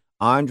clearly.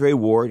 Andre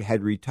Ward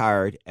had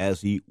retired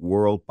as the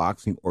World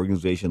Boxing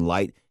Organization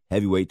light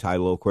heavyweight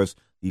title. Of course,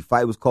 the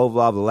fight was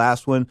Kovalev, the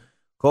last one.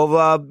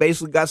 Kovalev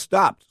basically got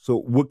stopped. So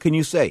what can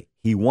you say?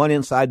 He won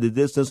inside the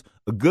distance.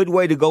 A good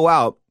way to go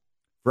out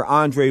for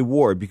Andre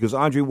Ward, because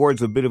Andre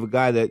Ward's a bit of a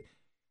guy that,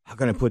 how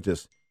can I put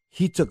this?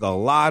 He took a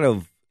lot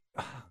of,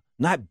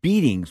 not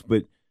beatings,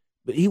 but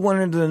he went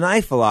under the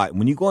knife a lot.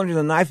 When you go under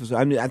the knife,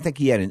 I think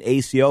he had an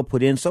ACL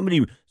put in.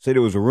 Somebody said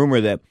there was a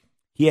rumor that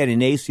he had an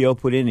ACL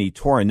put in and he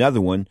tore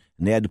another one,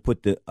 and they had to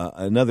put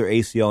another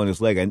ACL in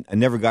his leg. I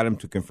never got him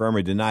to confirm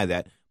or deny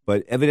that,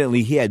 but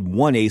evidently he had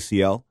one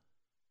ACL,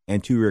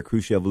 anterior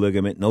cruciate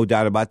ligament, no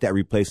doubt about that,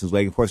 replacing his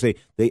leg. Of course,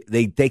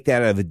 they take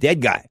that out of a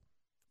dead guy.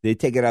 They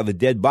take it out of a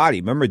dead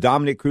body. Remember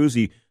Dominic Cruz,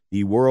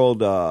 the world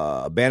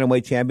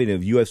bantamweight champion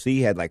of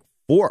UFC, had like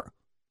four.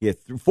 He had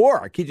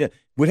four.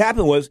 What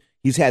happened was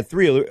he's had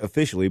three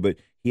officially, but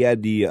he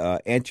had the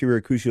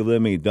anterior cruciate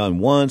ligament done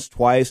once,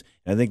 twice,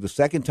 and I think the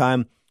second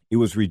time it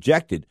was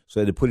rejected,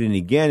 so they had to put it in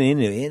again,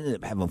 and it ended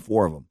up having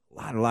four of them.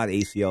 A lot of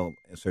ACL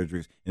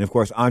surgeries. And, of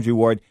course, Andre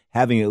Ward,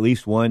 having at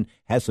least one,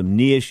 had some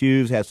knee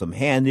issues, had some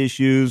hand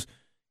issues.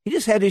 He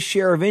just had his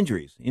share of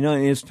injuries. And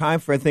it's time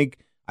for, I think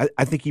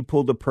he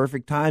pulled the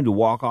perfect time to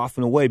walk off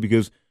and away,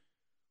 because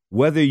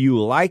whether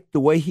you like the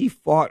way he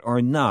fought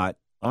or not,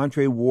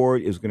 Andre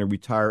Ward is going to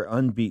retire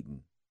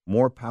unbeaten.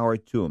 More power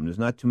to him. There's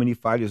not too many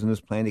fighters on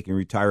this planet that can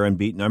retire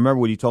unbeaten. I remember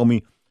what he told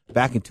me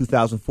back in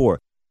 2004.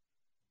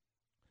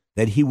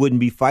 That he wouldn't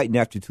be fighting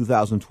after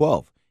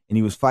 2012. And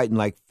he was fighting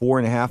like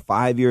 4.5,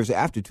 5 years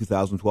after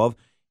 2012.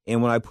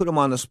 And when I put him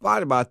on the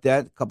spot about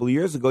that a couple of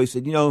years ago, he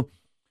said,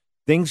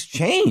 things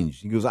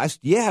changed. He goes,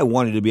 I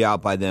wanted to be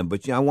out by then,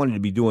 but I wanted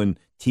to be doing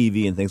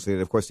TV and things like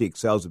that. Of course, he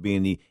excels at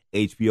being the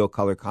HBO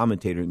color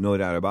commentator, no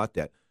doubt about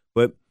that.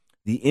 But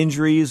the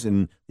injuries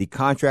and the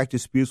contract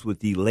disputes with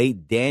the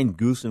late Dan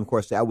Goosen, of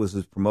course, that was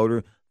his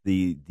promoter.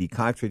 The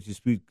contract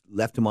dispute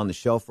left him on the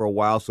shelf for a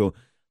while. So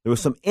there was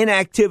some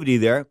inactivity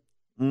there.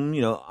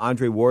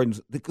 Andre Ward,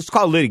 it's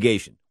called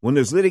litigation. When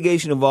there's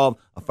litigation involved,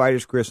 a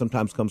fighter's career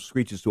sometimes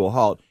screeches to a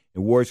halt,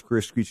 and Ward's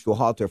career screeched to a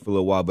halt there for a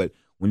little while. But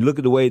when you look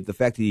at the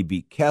fact that he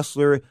beat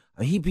Kessler,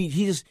 he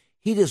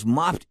just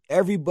mopped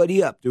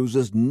everybody up. There was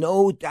just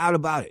no doubt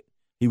about it.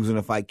 He was going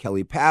to fight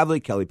Kelly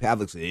Pavlik. Kelly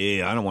Pavlik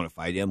said, I don't want to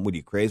fight him. What are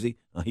you, crazy?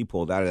 He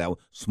pulled out of that one.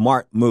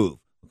 Smart move,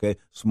 okay?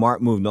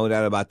 Smart move, no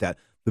doubt about that.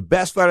 The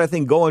best fight, I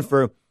think, going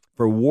for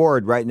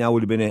Ward right now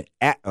would have been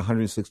at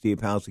 168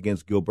 pounds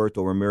against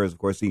Gilberto Ramirez. Of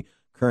course, the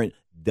current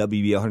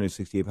WBO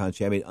 168-pound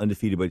champion,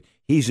 undefeated, but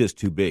he's just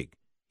too big.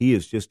 He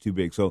is just too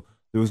big. So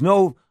there was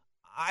no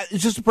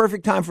it's just a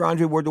perfect time for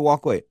Andre Ward to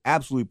walk away.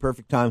 Absolutely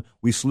perfect time.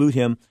 We salute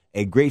him.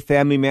 A great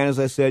family man, as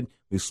I said.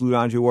 We salute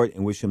Andre Ward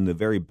and wish him the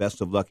very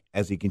best of luck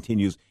as he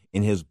continues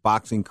in his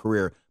boxing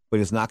career. But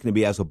it's not going to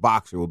be as a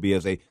boxer. It will be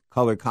as a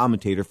color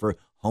commentator for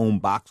Home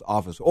Box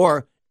Office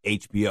or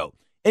HBO.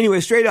 Anyway,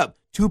 straight up,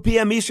 2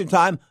 p.m. Eastern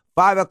Time,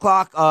 5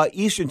 o'clock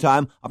Eastern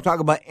Time. I'm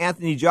talking about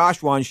Anthony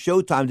Joshua on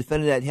Showtime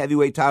defending that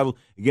heavyweight title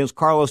against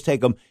Carlos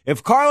Takam.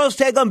 If Carlos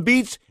Takam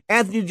beats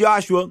Anthony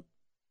Joshua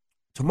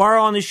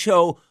tomorrow on the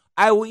show,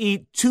 I will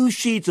eat 2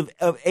 sheets of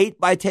 8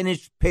 by 10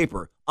 inch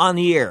paper on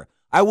the air.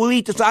 I will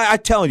eat this. I'm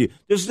telling you,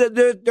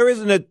 there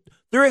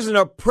isn't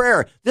a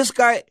prayer. This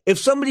guy, if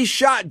somebody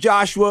shot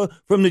Joshua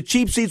from the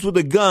cheap seats with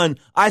a gun,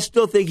 I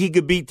still think he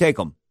could beat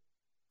Takam.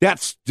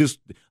 That's just,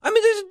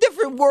 there's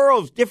different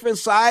worlds, different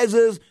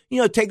sizes.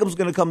 Takum's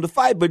going to come to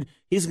fight, but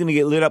he's going to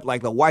get lit up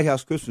like the White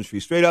House Christmas tree.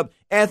 Straight up,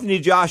 Anthony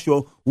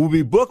Joshua will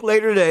be booked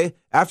later today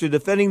after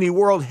defending the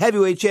world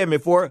heavyweight champion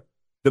for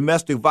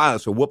domestic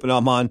violence or whooping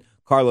him on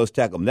Carlos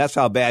Takam. That's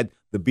how bad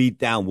the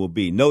beatdown will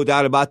be. No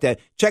doubt about that.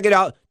 Check it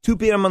out, 2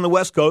 p.m. on the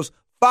West Coast,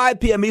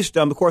 5 p.m.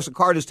 Eastern. Of course, the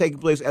card is taking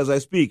place as I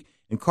speak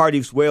in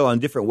Cardiff's Wales on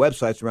different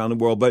websites around the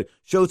world, but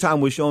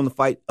Showtime was showing the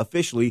fight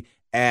officially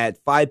at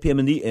 5 p.m.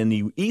 in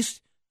the East,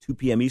 2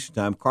 p.m. Eastern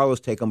Time. Carlos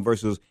Takam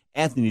versus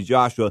Anthony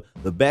Joshua,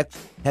 the best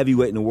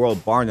heavyweight in the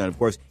world, bar none. Of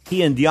course,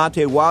 he and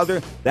Deontay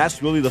Wilder,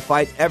 that's really the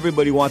fight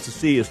everybody wants to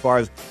see as far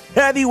as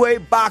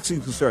heavyweight boxing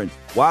is concerned.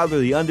 Wilder,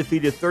 the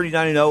undefeated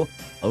 39-0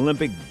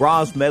 Olympic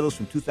bronze medalist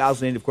from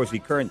 2008, of course, the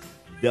current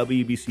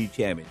WBC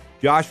champion.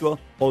 Joshua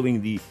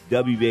holding the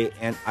WBA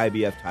and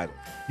IBF title.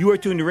 You are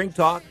tuned to Ring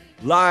Talk,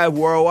 live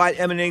worldwide,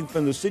 emanating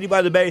from the city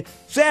by the bay,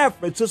 San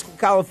Francisco,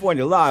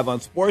 California, live on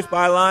Sports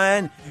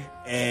Byline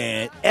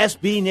and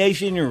SB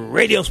Nation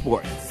Radio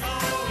Sports.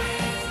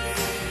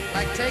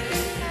 Like taking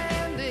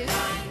candy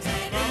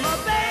from a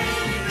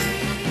baby.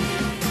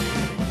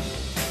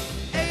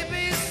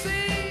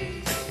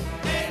 ABC,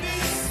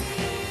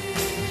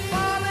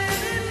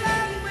 falling in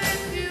love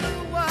with you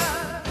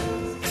was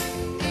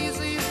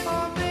easy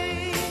for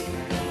me,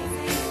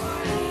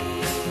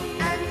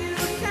 and you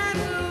can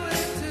do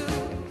it too.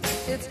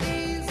 It's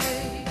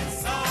easy,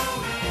 so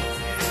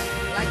easy.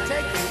 Like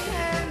taking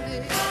candy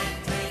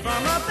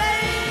from a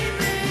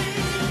baby,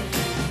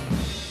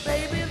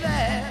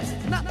 there's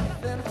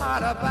nothing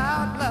hard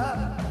about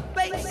love.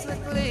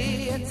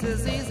 Basically, it's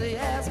as easy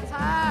as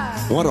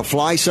pie. Want to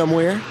fly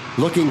somewhere?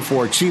 Looking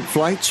for cheap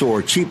flights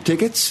or cheap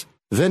tickets?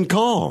 Then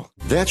call.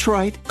 That's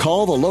right.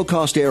 Call the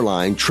low-cost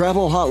airline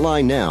travel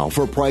hotline now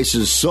for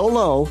prices so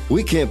low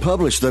we can't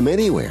publish them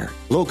anywhere.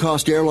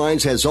 Low-cost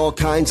airlines has all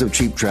kinds of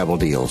cheap travel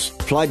deals.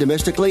 Fly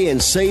domestically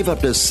and save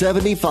up to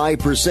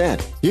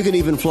 75%. You can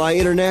even fly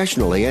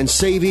internationally and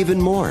save even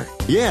more.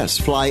 Yes,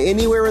 fly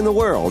anywhere in the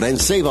world and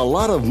save a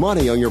lot of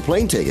money on your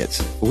plane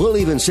tickets. We'll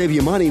even save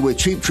you money with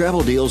cheap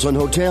travel deals on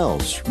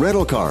hotels,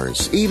 rental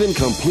cars, even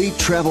complete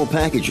travel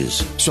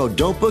packages. So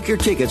don't book your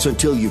tickets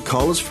until you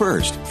call us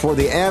first for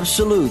the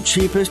absolute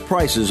cheapest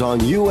prices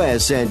on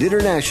U.S. and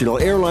international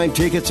airline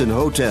tickets and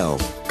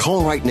hotels.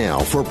 Call right now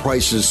for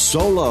prices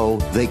so low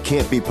they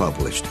can't be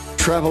published.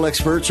 Travel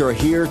experts are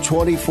here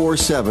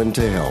 24/7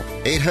 to help.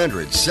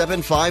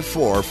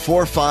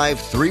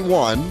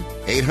 800-754-4531.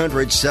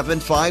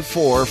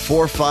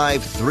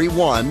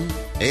 800-754-4531.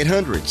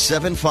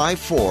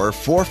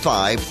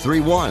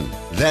 800-754-4531.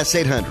 That's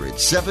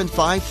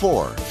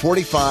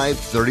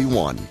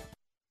 800-754-4531.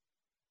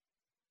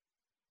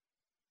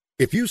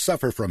 If you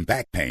suffer from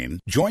back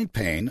pain, joint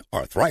pain,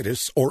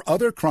 arthritis, or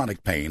other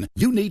chronic pain,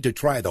 you need to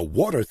try the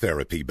water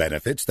therapy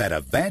benefits that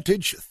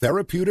Advantage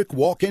Therapeutic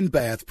Walk-In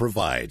Bath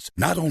provides.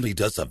 Not only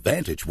does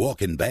Advantage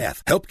Walk-In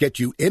Bath help get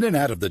you in and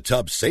out of the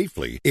tub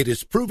safely, it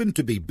is proven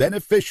to be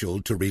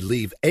beneficial to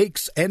relieve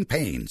aches and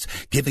pains,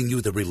 giving you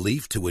the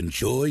relief to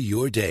enjoy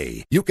your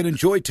day. You can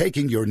enjoy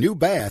taking your new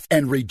bath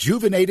and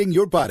rejuvenating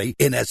your body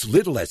in as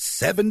little as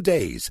 7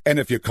 days. And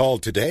if you call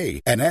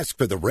today and ask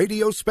for the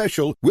radio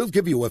special, we'll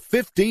give you a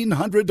 $1,500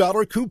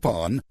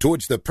 coupon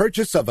towards the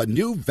purchase of a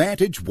new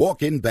Vantage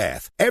walk-in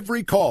bath.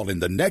 Every call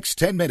in the next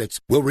 10 minutes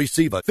will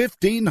receive a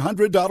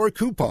 $1,500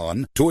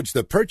 coupon towards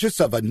the purchase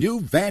of a new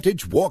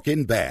Vantage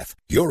walk-in bath.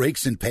 Your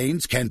aches and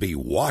pains can be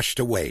washed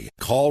away.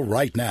 Call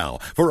right now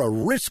for a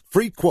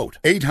risk-free quote.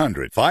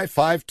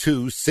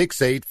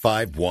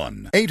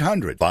 800-552-6851.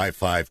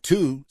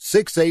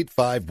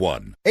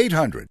 800-552-6851.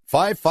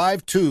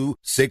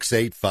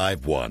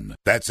 800-552-6851.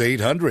 That's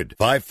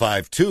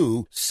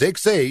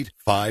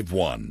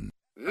 800-552-6851.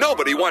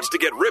 Nobody wants to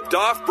get ripped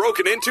off,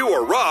 broken into,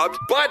 or robbed,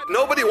 but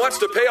nobody wants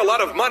to pay a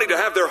lot of money to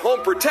have their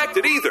home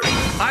protected either.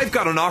 I've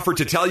got an offer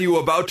to tell you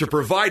about to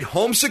provide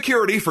home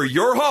security for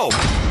your home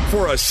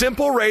for a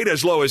simple rate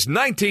as low as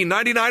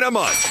 $19.99 a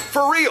month.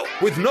 For real,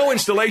 with no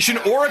installation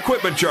or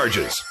equipment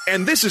charges.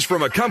 And this is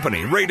from a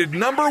company rated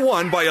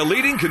 #1 by a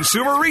leading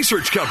consumer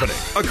research company.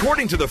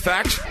 According to the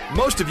facts,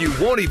 most of you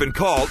won't even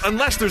call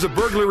unless there's a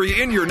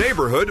burglary in your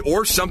neighborhood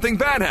or something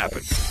bad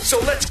happens. So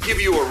let's give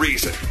you a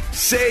reason.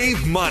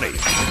 Save money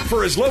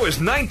for as low as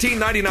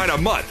 $19.99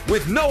 a month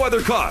with no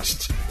other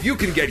costs. you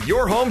can get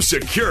your home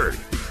secured.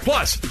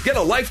 Plus, get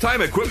a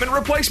lifetime equipment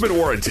replacement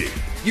warranty.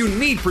 You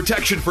need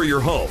protection for your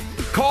home.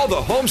 Call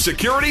the Home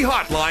Security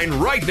Hotline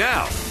right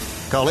now.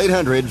 Call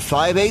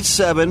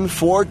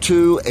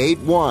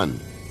 800-587-4281.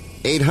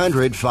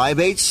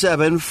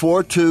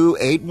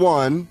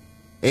 800-587-4281.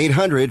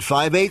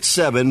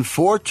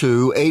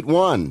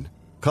 800-587-4281.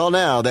 Call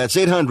now. That's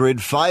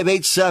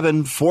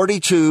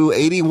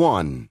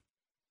 800-587-4281.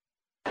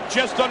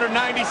 Just under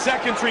 90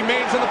 seconds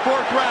remains in the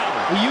fourth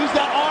round. We use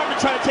that arm to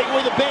try to take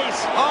away the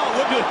base. Oh,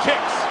 look at the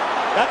kicks.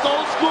 That's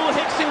old school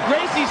Hickson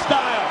Gracie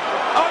style.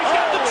 Oh, he's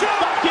got the choke.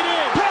 Stuck it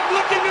in. Penn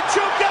looking to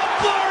choke out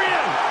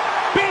Florian.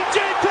 B.J.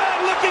 Penn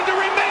looking to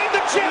remain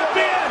the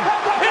champion.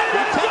 It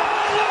is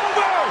all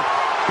over.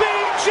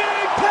 B.J.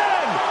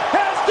 Penn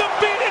has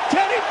defeated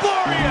Kenny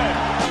Florian.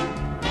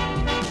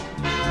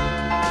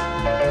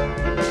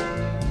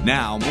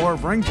 Now, more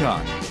of Ring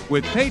Talk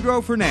with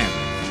Pedro Fernandez.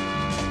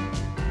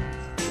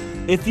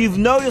 If you've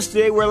noticed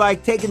today, we're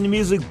like taking the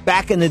music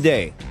back in the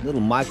day.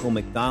 Little Michael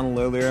McDonald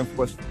earlier, and of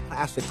course,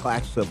 classic,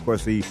 of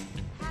course, the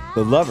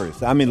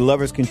Lovers. I mean, the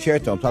Lovers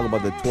Concerto. I'm talking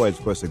about the toys.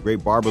 Of course, the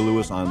great Barbara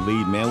Lewis on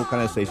lead. Man, what can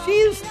I say?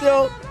 She's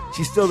still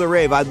the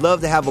rave. I'd love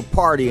to have a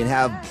party and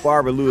have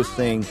Barbara Lewis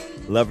sing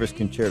Lovers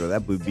Concerto.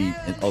 That would be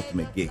an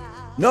ultimate gig.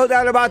 No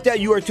doubt about that.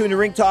 You are tuned to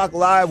Ring Talk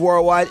live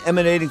worldwide,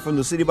 emanating from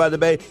the city by the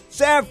bay,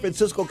 San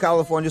Francisco,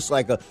 California, just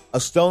like a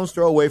stone's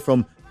throw away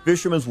from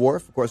Fisherman's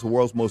Wharf, of course, the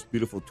world's most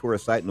beautiful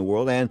tourist site in the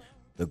world, and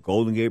the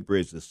Golden Gate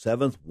Bridge, the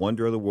seventh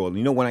wonder of the world. And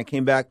you know, when I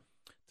came back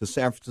to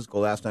San Francisco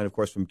last night, of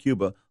course, from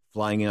Cuba,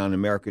 flying in on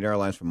American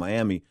Airlines from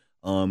Miami,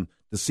 to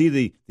see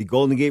the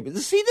Golden Gate Bridge,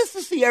 to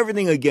see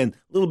everything again,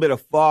 a little bit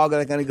of fog,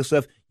 that kind of good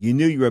stuff, you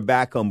knew you were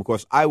back home. Of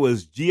course, I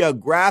was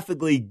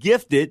geographically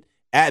gifted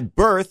at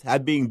birth,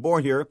 at being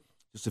born here,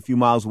 just a few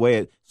miles away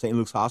at St.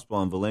 Luke's Hospital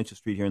on Valencia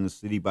Street here in the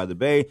city by the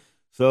bay.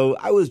 So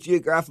I was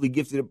geographically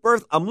gifted at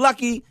birth. I'm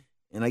lucky.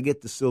 And I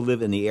get to still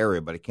live in the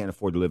area, but I can't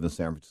afford to live in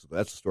San Francisco.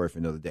 That's a story for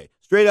another day.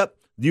 Straight up,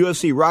 the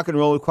UFC rock and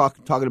roll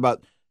talking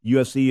about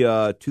UFC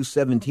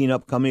 217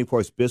 upcoming. Of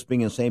course,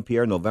 Bisping and St.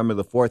 Pierre, November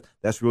the 4th.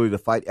 That's really the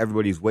fight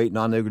everybody's waiting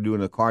on. They're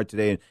doing a card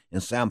today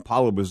in Sao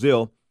Paulo,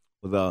 Brazil,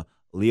 with Lyoto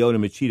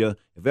Machida.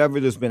 If ever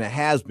there's been a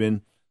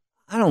has-been,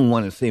 I don't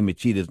want to say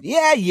Machida's.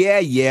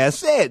 Yeah,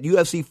 say it.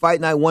 UFC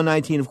Fight Night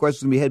 119, of course,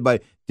 is going to be headed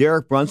by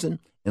Derek Brunson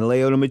and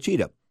Lyoto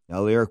Machida.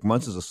 Now, Derek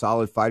Brunson's a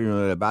solid fighter,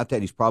 no doubt about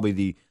that. He's probably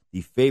the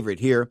favorite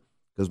here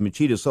because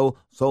Machida's so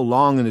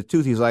long in the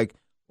tooth. He's like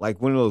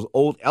one of those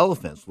old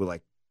elephants with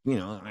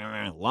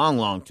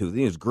long tooth.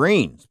 He's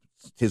green.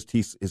 His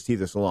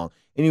teeth are so long.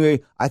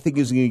 Anyway, I think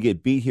he's going to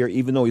get beat here,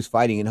 even though he's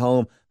fighting at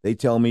home. They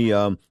tell me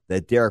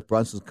that Derek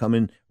Brunson's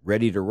coming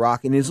ready to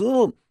rock, and it is a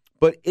little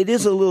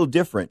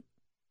different,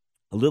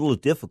 a little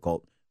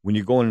difficult when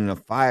you're going in a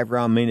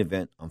 5-round main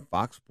event on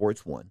Fox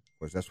Sports 1. Of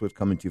course, that's what's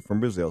coming to you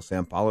from Brazil,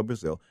 Sao Paulo,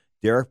 Brazil.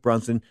 Derek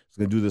Brunson is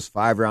going to do this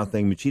 5-round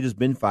thing. Machida's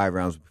been 5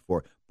 rounds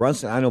before.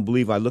 Brunson, I don't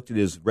believe I looked at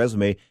his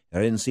resume, and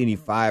I didn't see any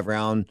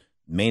 5-round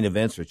main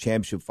events or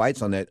championship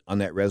fights on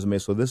that resume.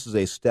 So this is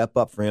a step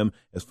up for him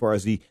as far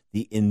as the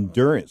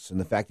endurance and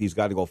the fact that he's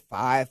got to go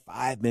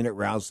 5-minute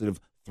rounds instead of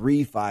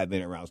 3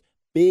 5-minute rounds.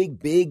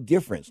 Big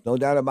difference. No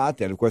doubt about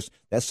that. Of course,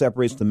 that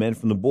separates the men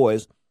from the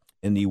boys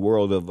in the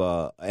world of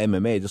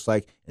MMA. Just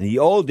like in the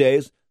old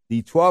days,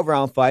 the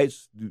 12-round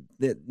fights,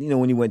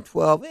 when you went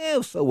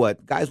 12, so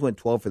what? Guys went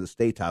 12 for the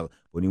state title.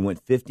 When you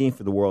went 15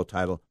 for the world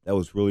title, that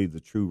was really the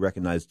true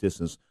recognized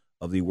distance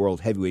of the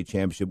World Heavyweight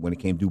Championship when it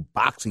came to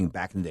boxing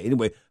back in the day.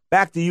 Anyway,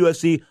 back to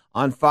UFC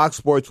on Fox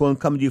Sports 1,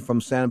 coming to you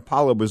from Sao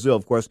Paulo, Brazil.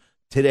 Of course,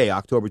 today,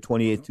 October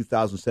 28th,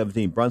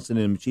 2017, Brunson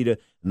and Machida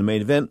in the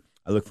main event.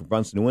 I look for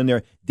Brunson to win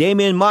there.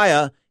 Damian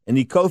Maia in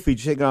the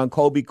co-feature taking on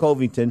Colby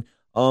Covington.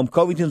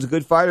 Covington's a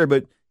good fighter,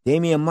 but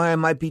Damian Maia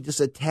might be just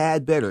a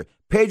tad better.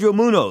 Pedro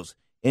Munoz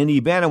in the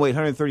bantamweight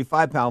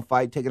 135-pound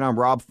fight, taking on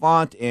Rob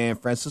Font,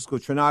 and Francisco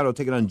Trinado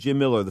taking on Jim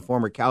Miller, the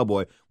former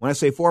Cowboy. When I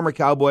say former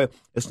Cowboy,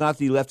 it's not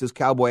that he left his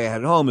Cowboy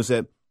at home. It's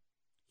that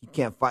he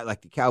can't fight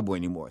like the Cowboy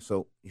anymore.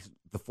 So he's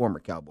the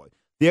former Cowboy.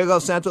 Diego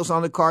Santos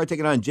on the card,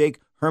 taking on Jake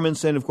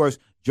Hermanson. Of course,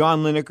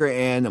 John Lineker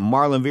and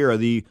Marlon Vera.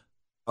 The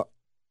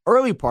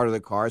early part of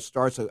the card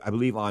starts, I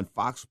believe, on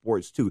Fox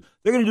Sports 2.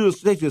 They're going to do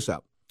this. Take this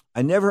out.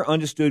 I never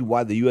understood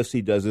why the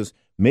UFC does this.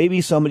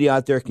 Maybe somebody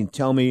out there can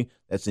tell me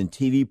that's in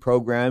TV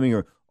programming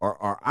or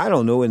I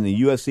don't know, in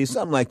the UFC,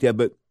 something like that.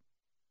 But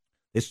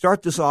they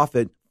start this off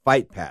at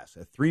Fight Pass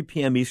at 3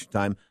 p.m. Eastern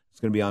Time.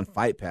 It's going to be on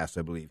Fight Pass,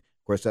 I believe.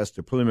 Of course, that's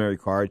the preliminary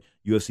card.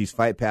 UFC's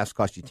Fight Pass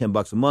costs you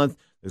 $10 a month.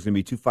 There's going to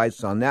be 2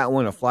 fights on that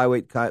one, a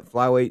flyweight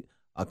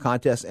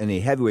contest and a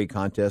heavyweight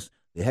contest.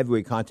 The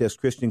heavyweight contest,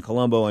 Christian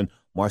Colombo and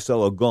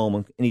Marcelo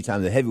Gomez.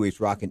 Anytime the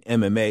heavyweights rocking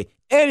MMA,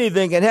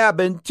 anything can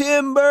happen.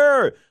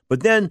 Timber!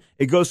 But then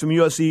it goes from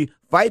UFC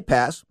Fight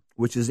Pass,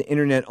 which is the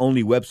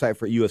internet-only website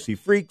for UFC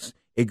freaks.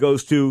 It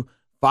goes to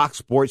Fox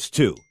Sports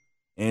 2.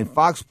 And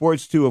Fox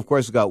Sports 2, of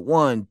course, has got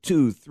 1,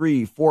 2,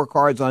 3, 4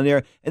 cards on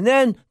there. And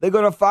then they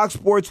go to Fox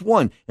Sports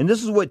 1. And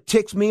this is what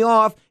ticks me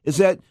off, is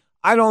that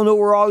I don't know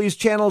where all these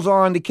channels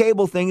are on the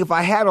cable thing. If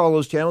I had all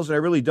those channels, and I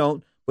really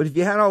don't, But if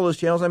you had all those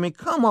channels, I mean,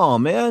 come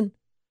on, man.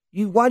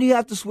 Why do you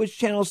have to switch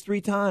channels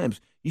 3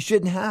 times? You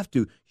shouldn't have to.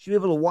 You should be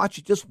able to watch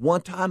it just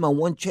one time on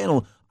one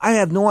channel. I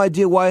have no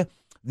idea why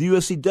the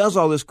UFC does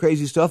all this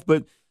crazy stuff,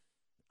 but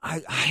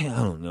I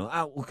don't know.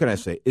 What can I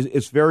say?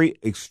 It's very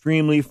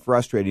extremely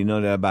frustrating, no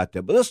doubt about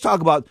that. But let's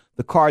talk about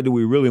the card that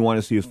we really want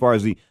to see as far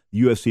as the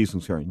UFC is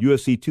concerned.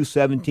 UFC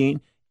 217,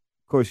 of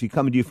course, he's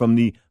coming to you from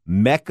the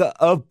Mecca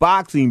of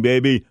boxing,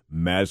 baby,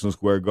 Madison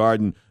Square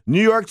Garden,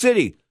 New York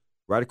City,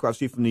 right across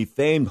the street from the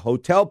famed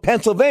Hotel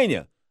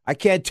Pennsylvania. I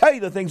can't tell you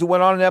the things that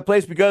went on in that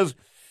place because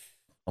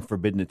I'm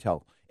forbidden to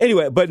tell.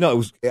 Anyway, but no, it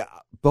was the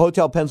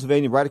Hotel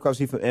Pennsylvania, right across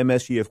the street from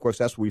MSG. Of course,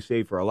 that's where we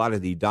stayed for a lot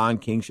of the Don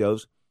King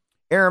shows.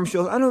 Aram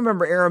shows. I don't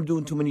remember Aram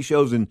doing too many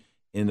shows in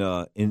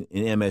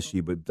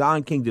MSG, but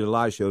Don King did a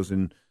lot of shows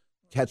and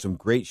had some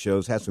great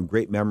shows, had some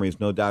great memories,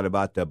 no doubt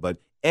about that. But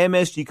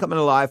MSG coming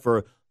alive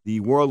for the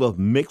world of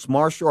mixed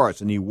martial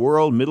arts and the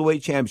World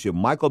Middleweight Championship.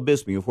 Michael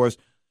Bisping, of course,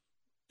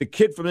 the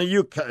kid from the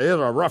UK is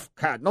a rough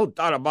cat, no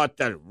doubt about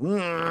that.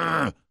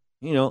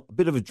 You know, a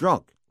bit of a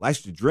drunk,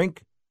 likes to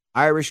drink,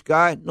 Irish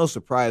guy, no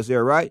surprise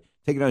there, right?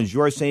 Taking on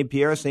Georges St.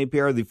 Pierre. St.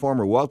 Pierre, the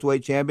former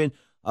welterweight champion,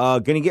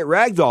 going to get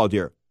ragdolled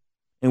here.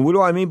 And what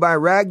do I mean by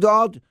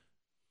ragdolled?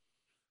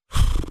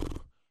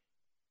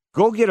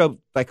 Go get a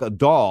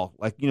doll,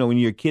 like, you know, when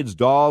your kid's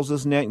dolls,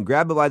 isn't it? And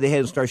grab it by the head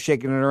and start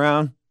shaking it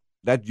around.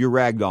 You're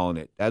ragdolling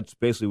it. That's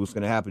basically what's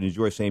going to happen to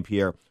Georges St.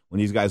 Pierre when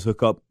these guys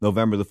hook up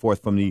November the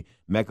 4th from the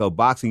Mecca of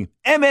boxing.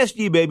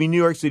 MSG, baby, New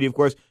York City, of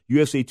course,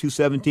 UFC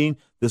 217.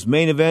 This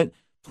main event,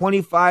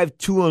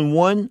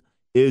 25-2-1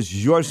 is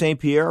Georges St.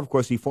 Pierre, of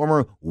course, the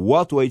former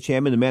welterweight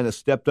champion, the man that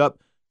stepped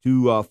up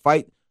to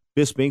fight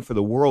Bisping for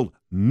the World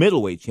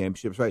Middleweight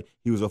Championships, right?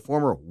 He was a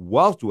former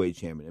welterweight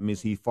champion. That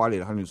means he fought at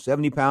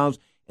 170 pounds,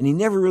 and he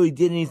never really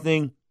did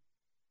anything.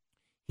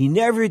 He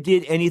never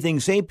did anything.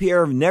 St.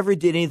 Pierre never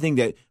did anything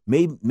that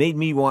made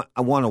me want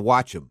to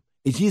watch him.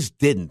 It just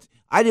didn't.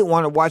 I didn't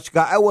want to watch the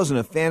guy. I wasn't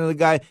a fan of the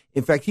guy.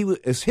 In fact,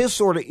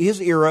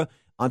 his era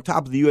on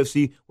top of the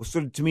UFC was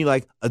sort of, to me,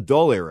 like a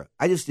dull era.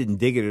 I just didn't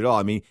dig it at all.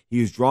 I mean, he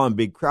was drawing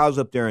big crowds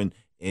up there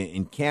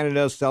in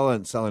Canada,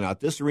 selling out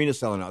this arena,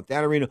 selling out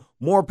that arena.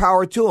 More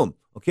power to him,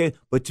 okay?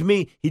 But to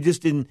me, he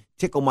just didn't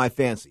tickle my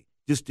fancy.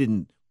 Just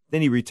didn't.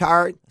 Then he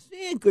retired. I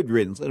said, good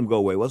riddance. Let him go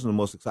away. Wasn't the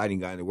most exciting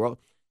guy in the world.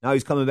 Now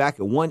he's coming back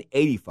at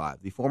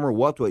 185, the former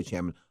welterweight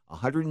champion,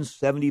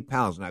 170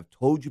 pounds. And I've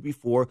told you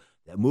before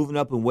that moving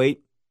up in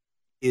weight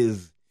it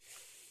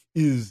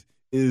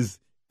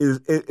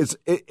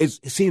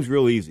seems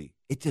real easy.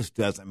 It just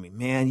does. I mean,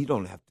 man, you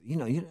don't have to,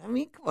 I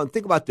mean, come on,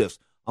 think about this.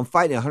 I'm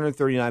fighting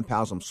 139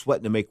 pounds. I'm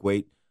sweating to make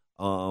weight.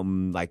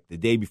 Like the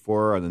day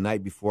before or the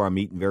night before, I'm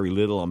eating very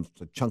little. I'm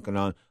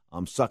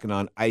sucking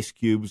on ice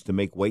cubes to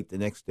make weight the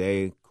next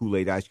day.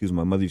 Kool-Aid ice cubes.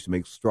 My mother used to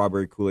make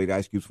strawberry Kool-Aid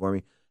ice cubes for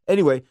me.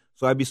 Anyway,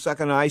 so I'd be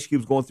sucking on ice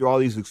cubes, going through all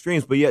these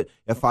extremes. But yet,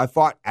 if I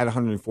fought at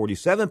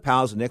 147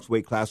 pounds, the next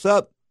weight class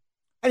up,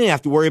 I didn't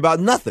have to worry about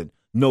nothing.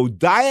 No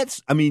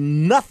diets. I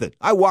mean, nothing.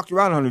 I walked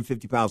around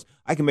 150 pounds.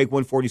 I can make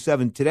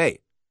 147 today.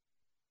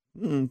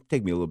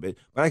 Take me a little bit,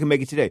 but I can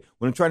make it today.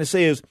 What I'm trying to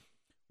say is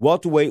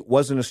welterweight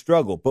wasn't a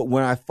struggle. But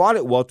when I fought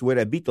at welterweight,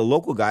 I beat the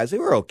local guys. They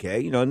were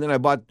okay, and then I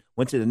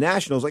went to the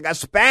nationals. I got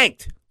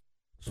spanked.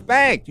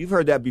 Spanked. You've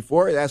heard that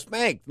before. I got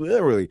spanked,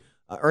 literally.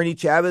 Ernie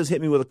Chavez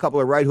hit me with a couple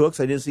of right hooks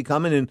I didn't see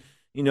coming. And,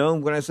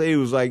 when I say it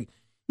was like,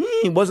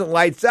 he wasn't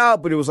lights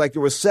out, but it was like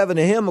there were 7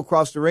 of him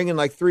across the ring and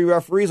like 3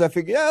 referees. I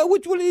figured,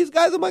 which one of these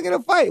guys am I going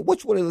to fight?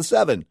 Which one of the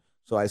 7?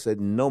 So I said,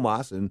 no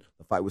mas, and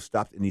the fight was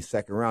stopped in the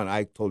second round.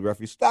 I told the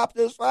referee, stop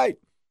this fight.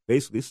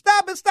 Basically,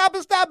 stop it.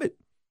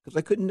 Because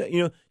I couldn't,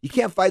 you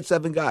can't fight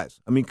 7 guys.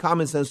 I mean,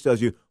 common sense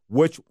tells you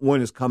which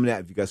one is coming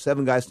at. If you got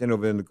 7 guys standing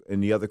over in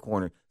the other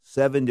corner,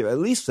 at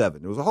least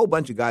 7. There was a whole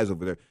bunch of guys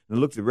over there. And I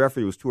looked at the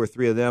referee, it was 2 or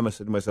 3 of them. I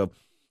said to myself,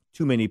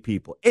 too many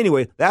people.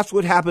 Anyway, that's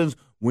what happens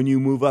when you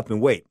move up in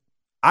weight.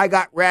 I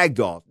got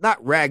ragdolled.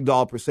 Not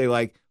ragdoll per se,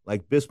 like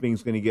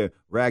Bisping's going to get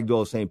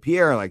ragdoll St.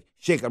 Pierre, like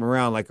shake him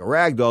around like a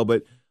ragdoll,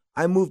 but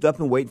I moved up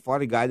in weight and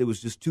fought a guy that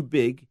was just too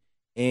big.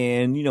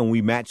 And,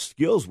 we matched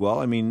skills well.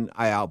 I mean,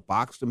 I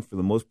outboxed him for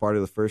the most part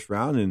of the first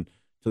round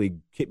until he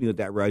hit me with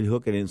that right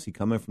hook I didn't see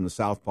coming from the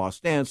southpaw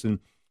stance. And,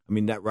 I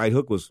mean, that right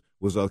hook was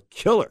a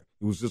killer.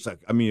 It was just like,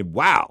 I mean,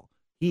 wow.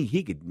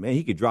 He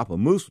could drop a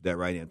moose with that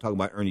right hand. Talking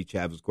about Ernie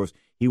Chavez, of course.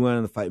 He went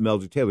on to fight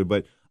Meldrick Taylor.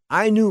 But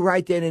I knew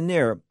right then and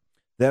there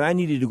that I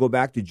needed to go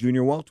back to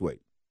junior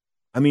welterweight.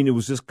 I mean, it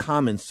was just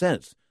common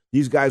sense.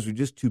 These guys were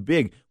just too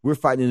big. We're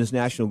fighting in this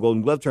National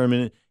Golden Glove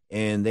Tournament,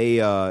 and they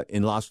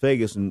in Las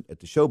Vegas and at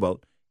the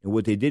Showboat. And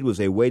what they did was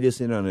they weighed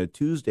us in on a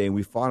Tuesday, and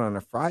we fought on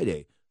a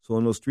Friday. So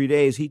in those 3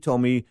 days, he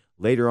told me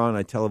later on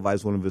I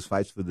televised one of his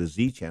fights for the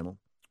Z Channel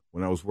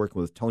when I was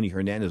working with Tony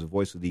Hernandez, the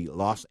voice of the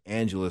Los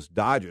Angeles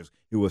Dodgers.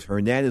 It was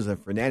Hernandez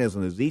and Fernandez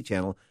on the Z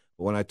Channel.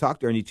 But when I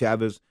talked to Ernie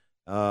Chavez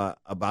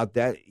about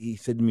that, he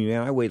said to me,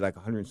 man, I weighed like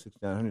 160,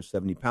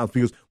 170 pounds.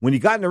 Because when he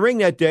got in the ring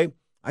that day,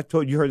 I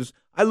told you heard this.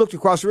 I looked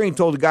across the ring and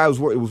told the guy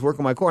who was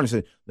working my corner. I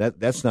said,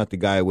 that's not the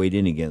guy I weighed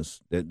in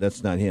against.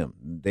 That's not him.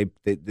 They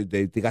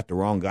got the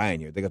wrong guy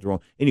in here.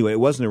 Anyway, it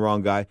wasn't the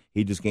wrong guy.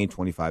 He just gained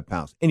 25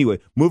 pounds. Anyway,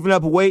 moving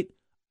up a weight,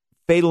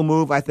 fatal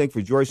move, I think,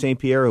 for Georges St.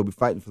 Pierre. He'll be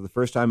fighting for the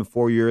first time in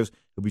 4 years.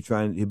 He'll be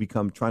trying to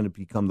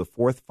become the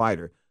fourth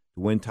fighter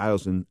to win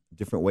titles in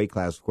different weight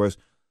classes. Of course,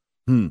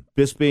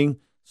 Bisping,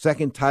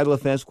 second title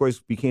offense, of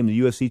course, became the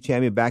UFC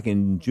champion back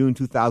in June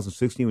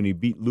 2016 when he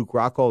beat Luke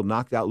Rockhold,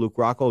 knocked out Luke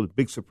Rockhold.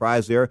 Big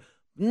surprise there.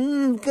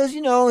 Because,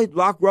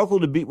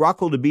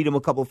 Rockhold to beat him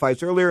a couple of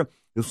fights earlier.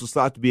 This was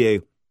thought to be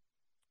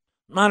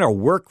not a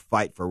work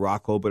fight for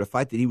Rockhold, but a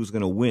fight that he was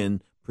going to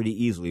win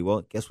pretty easily.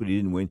 Well, guess what? He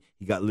didn't win.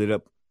 He got lit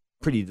up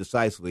pretty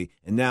decisively.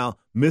 And now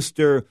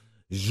Mr.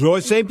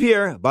 Georges St.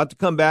 Pierre about to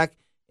come back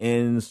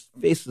and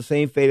face the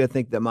same fate, I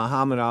think, that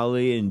Muhammad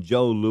Ali and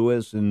Joe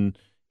Louis and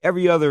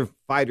every other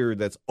fighter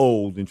that's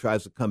old and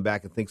tries to come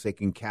back and thinks they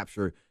can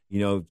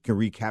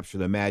recapture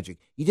the magic.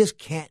 You just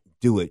can't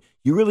do it.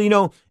 You really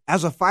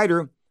as a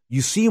fighter,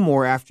 you see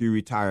more after you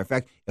retire. In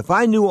fact, if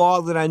I knew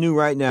all that I knew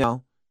right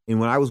now, and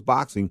when I was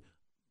boxing,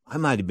 I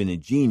might have been a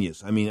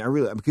genius. I mean,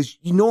 because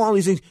you know all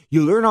these things,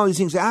 you learn all these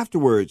things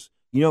afterwards.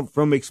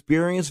 From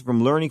experience,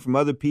 from learning from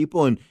other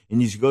people, and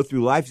as you go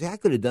through life, you say, I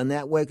could have done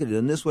that way, I could have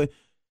done this way.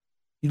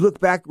 You look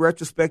back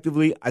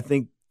retrospectively, I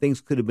think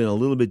things could have been a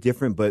little bit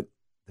different, but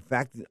the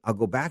fact that I'll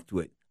go back to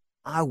it,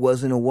 I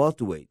wasn't a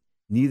welterweight.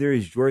 Neither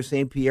is Georges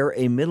St. Pierre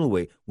a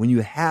middleweight. When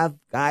you have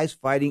guys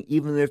fighting,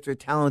 even if they're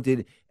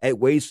talented, at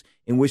weights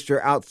in which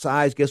they're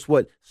outsized, guess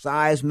what?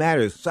 Size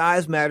matters.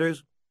 Size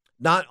matters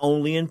not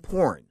only in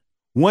porn.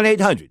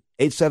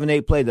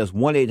 1-800-878-PLAY. That's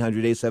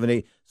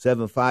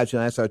 1-800-878-7529.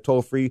 That's our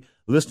toll-free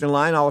listener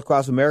line all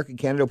across America,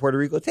 Canada, Puerto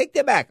Rico. Take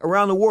that back.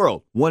 Around the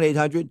world.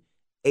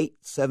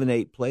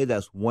 1-800-878-PLAY.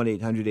 That's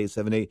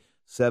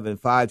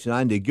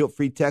 1-800-878-7529. The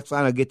guilt-free text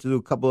line, I'll get to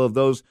a couple of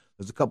those.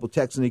 There's a couple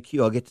texts in the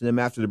queue. I'll get to them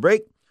after the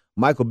break.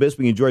 Michael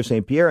Bisping and Georges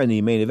St. Pierre in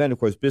the main event. Of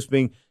course,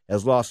 Bisping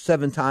has lost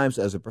 7 times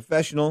as a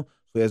professional, so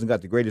he hasn't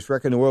got the greatest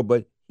record in the world,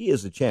 but he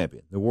is the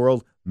champion, the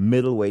world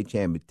middleweight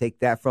champion. Take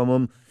that from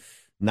him.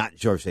 Not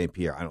Georges St.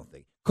 Pierre, I don't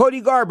think.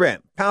 Cody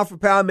Garbrandt, pound for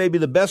pound, maybe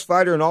the best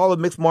fighter in all of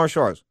mixed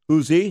martial arts.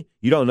 Who's he?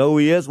 You don't know who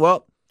he is?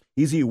 Well,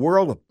 he's the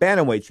world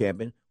bantamweight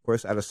champion, of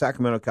course, out of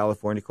Sacramento,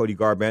 California. Cody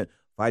Garbrandt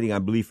fighting, I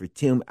believe, for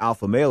Team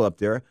Alpha Male up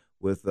there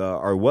with,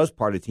 or was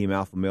part of Team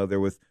Alpha Male there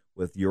with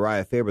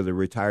Uriah Faber, the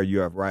retired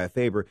Uriah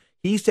Faber.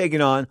 He's taking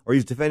on, or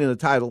he's defending the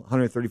title,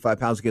 135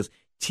 pounds against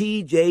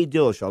T.J.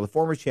 Dillashaw, the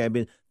former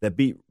champion that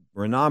beat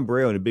Renan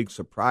Barrero in a big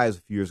surprise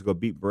a few years ago,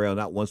 beat Barrero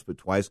not once but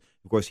twice.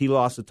 Of course, he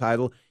lost the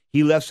title.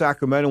 He left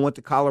Sacramento and went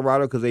to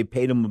Colorado because they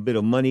paid him a bit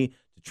of money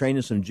to train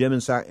in some gym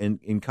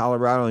in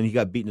Colorado, and he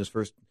got beaten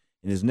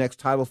in his next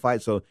title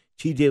fight. So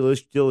T.J.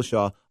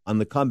 Dillashaw on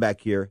the comeback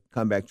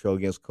trail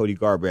against Cody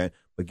Garbrandt.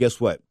 But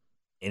guess what?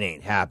 It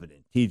ain't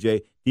happening.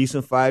 T.J.,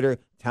 decent fighter,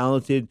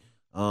 talented,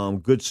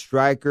 good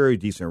striker,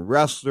 decent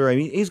wrestler. I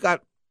mean, he's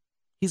got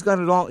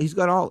it all. He's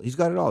got all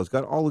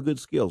the good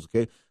skills.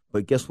 Okay,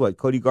 but guess what?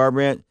 Cody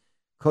Garbrandt,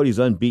 Cody's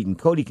unbeaten.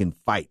 Cody can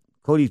fight.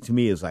 Cody to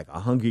me is like a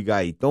hungry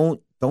guy.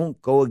 Don't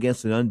go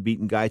against an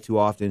unbeaten guy too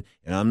often,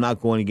 and I'm not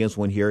going against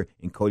one here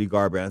in Cody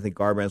Garbrandt. I think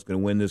Garbrandt's going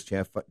to win this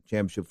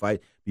championship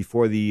fight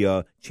before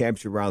the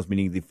championship rounds,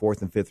 meaning the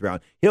 4th and 5th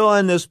round. He'll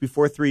end this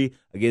before 3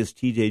 against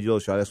T.J.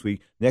 Dillashaw this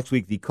week. Next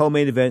week, the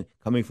co-main event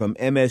coming from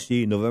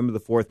MSG, November the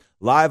 4th,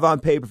 live on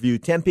pay-per-view,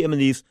 10 p.m. in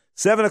the East,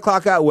 7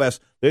 o'clock out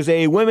West. There's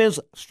a women's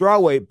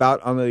strawweight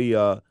bout on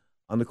the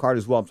card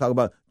as well. I'm talking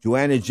about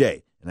Joanna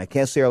J. And I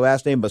can't say her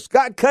last name, but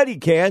Scott Cuddy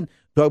can.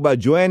 Talk about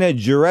Joanna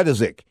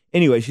Juretizik.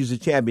 Anyway, she's a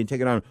champion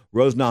taking on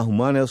Rose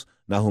Namajunas.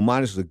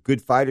 Namajunas is a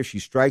good fighter. She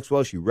strikes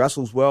well. She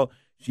wrestles well.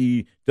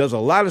 She does a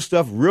lot of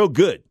stuff real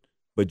good.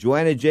 But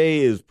Joanna J.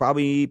 is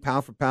probably,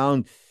 pound for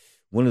pound,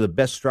 one of the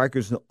best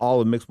strikers in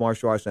all of mixed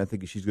martial arts, and I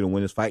think she's going to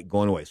win this fight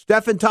going away.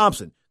 Stephen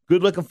Thompson,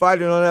 good-looking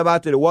fighter, know that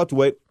about that at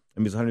welterweight. I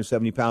mean, he's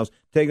 170 pounds.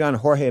 Taking on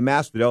Jorge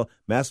Masvidal.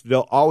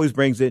 Masvidal always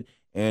brings it,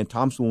 and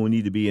Thompson will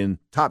need to be in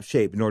top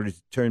shape in order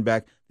to turn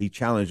back the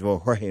challenge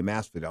of Jorge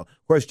Masvidal.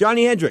 Of course,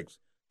 Johnny Hendricks,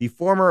 the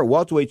former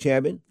welterweight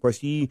champion. Of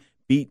course,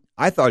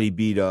 I thought he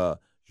beat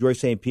Georges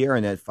St. Pierre,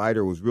 and that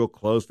fighter was real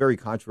close, very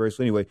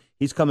controversial. Anyway,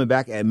 he's coming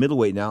back at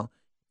middleweight now.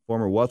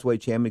 Former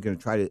welterweight champion, going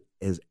to try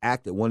his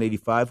act at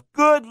 185.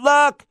 Good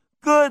luck!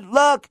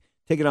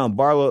 Taking on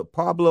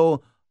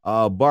Pablo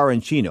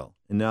Barranchino.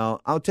 And now,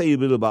 I'll tell you a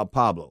bit about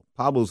Pablo.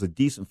 Pablo's a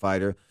decent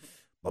fighter,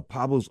 but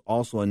Pablo's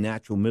also a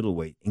natural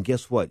middleweight. And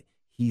guess what?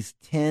 He's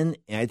 10,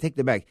 and I take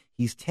that back,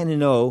 he's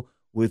 10-0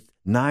 with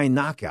 9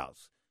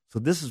 knockouts. So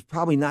this is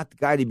probably not the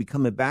guy to be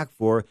coming back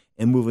for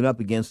and moving up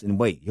against in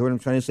weight. You hear what I'm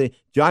trying to say?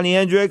 Johnny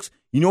Hendricks,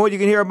 you know what you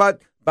can hear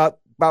about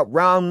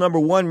round number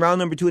 1, round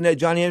number 2 in that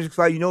Johnny Hendricks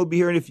fight? You know what you'd be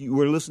hearing if you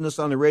were listening to this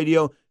on the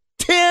radio?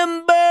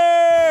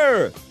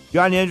 Timber!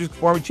 Johnny Hendricks,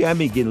 former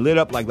champion, getting lit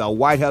up like the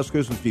White House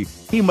Christmas tree.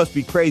 He must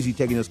be crazy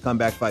taking this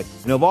comeback fight.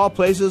 And of all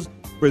places,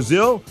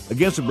 Brazil,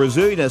 against a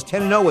Brazilian that's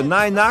 10-0 with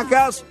 9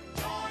 knockouts,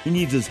 he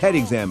needs his head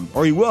examined.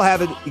 Or he will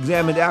have it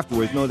examined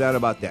afterwards, no doubt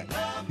about that.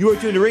 You are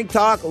tuned to Ring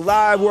Talk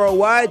Live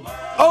Worldwide.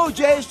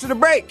 OJ's to the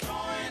break.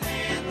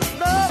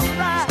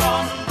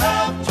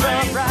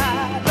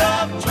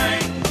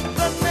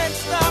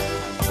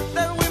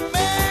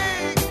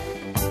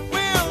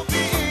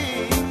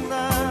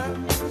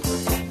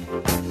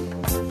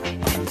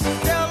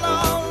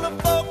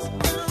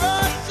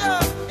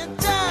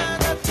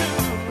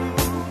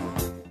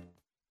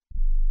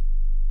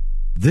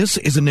 This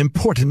is an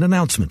important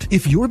announcement.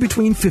 If you're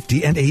between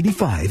 50 and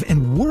 85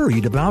 and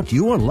worried about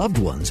your loved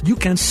ones, you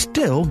can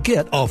still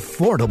get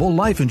affordable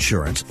life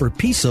insurance for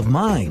peace of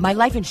mind. My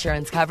life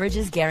insurance coverage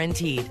is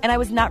guaranteed, and I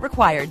was not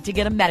required to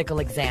get a medical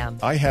exam.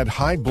 I had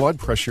high blood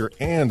pressure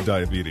and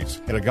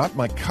diabetes, and I got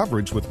my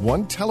coverage with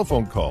one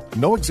telephone call.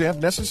 No exam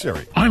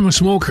necessary. I'm a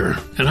smoker,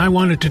 and I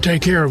wanted to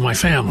take care of my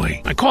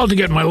family. I called to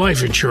get my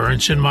life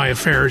insurance and my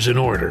affairs in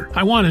order.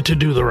 I wanted to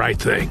do the right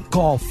thing.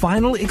 Call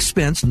Final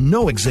Expense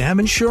No Exam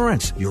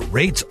Insurance. Your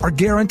rates are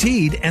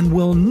guaranteed and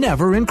will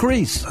never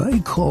increase. I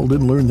called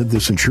and learned that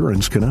this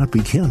insurance cannot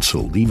be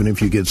canceled, even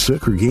if you get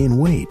sick or gain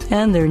weight.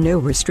 And there are no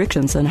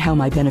restrictions on how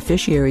my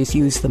beneficiaries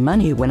use the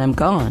money when I'm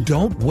gone.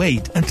 Don't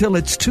wait until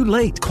it's too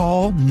late.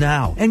 Call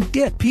now and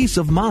get peace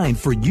of mind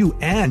for you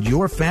and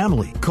your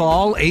family.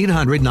 Call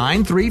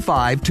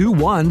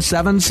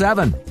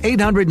 800-935-2177.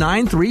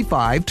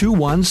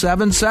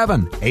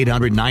 800-935-2177.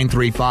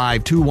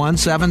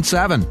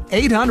 800-935-2177.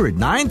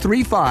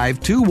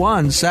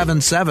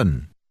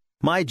 800-935-2177.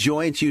 My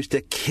joints used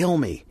to kill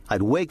me.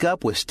 I'd wake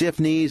up with stiff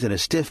knees and a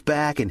stiff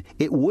back, and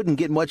it wouldn't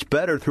get much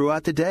better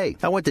throughout the day.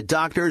 I went to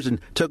doctors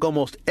and took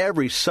almost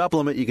every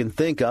supplement you can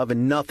think of,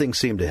 and nothing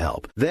seemed to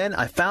help. Then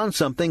I found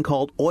something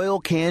called Oil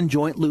Can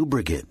Joint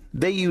Lubricant.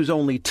 They use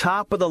only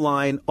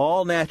top-of-the-line,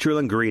 all-natural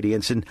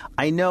ingredients, and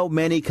I know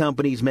many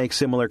companies make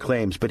similar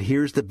claims, but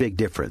here's the big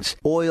difference.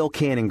 Oil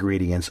Can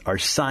ingredients are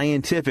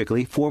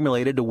scientifically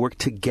formulated to work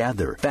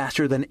together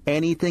faster than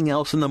anything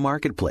else in the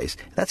marketplace.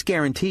 That's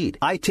guaranteed.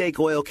 I take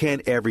Oil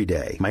Can every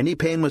day. My knee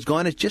pain was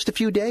gone in just a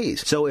few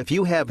days. So if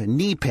you have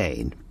knee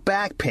pain,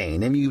 back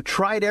pain, and you've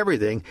tried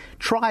everything,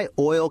 try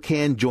Oil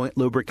Can Joint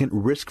Lubricant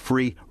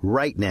risk-free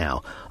right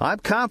now. I'm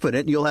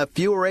confident you'll have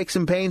fewer aches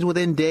and pains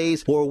within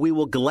days, or we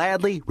will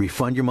gladly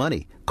refund your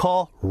money.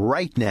 Call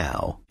right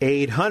now.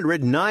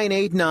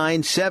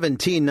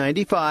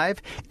 800-989-1795.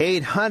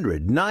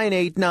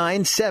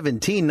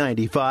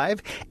 800-989-1795.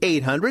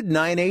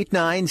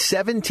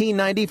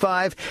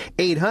 800-989-1795.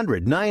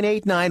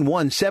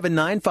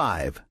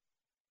 800-989-1795.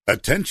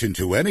 Attention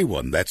to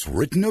anyone that's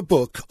written a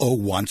book or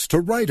wants to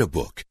write a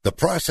book. The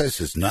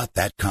process is not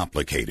that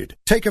complicated.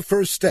 Take a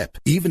first step.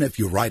 Even if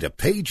you write a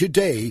page a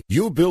day,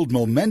 you'll build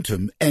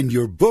momentum and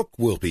your book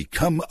will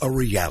become a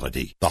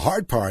reality. The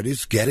hard part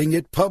is getting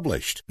it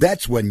published.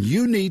 That's when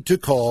you need to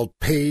call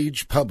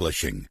Page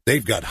Publishing.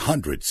 They've got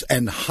hundreds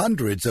and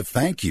hundreds of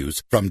thank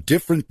yous from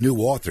different new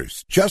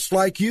authors, just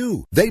like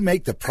you. They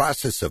make the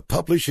process of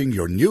publishing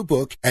your new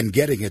book and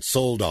getting it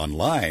sold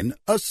online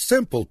a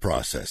simple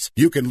process.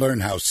 You can learn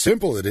how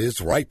simple it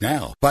is right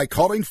now by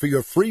calling for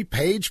your free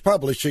Page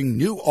Publishing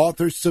New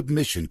Author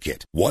Submission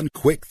Kit. One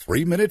quick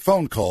 3-minute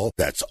phone call,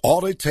 that's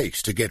all it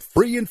takes to get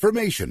free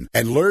information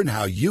and learn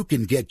how you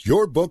can get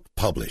your book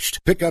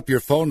published. Pick up your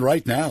phone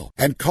right now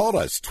and call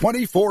us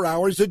 24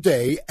 hours a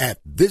day at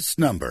this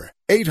number.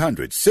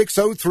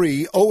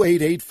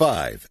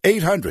 800-603-0885.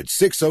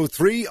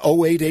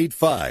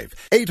 800-603-0885.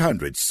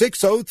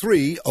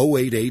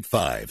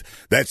 800-603-0885.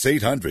 That's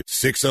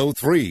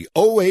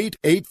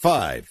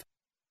 800-603-0885.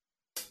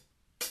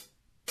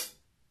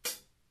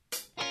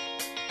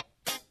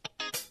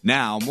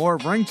 Now, more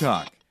of Ring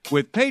Talk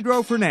with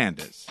Pedro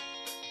Fernandez.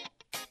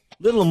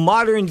 Little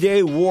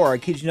modern-day war. I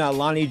kid you not,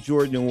 Lonnie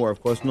Jordan in war.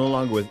 Of course, no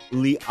longer with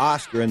Lee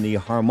Oscar and the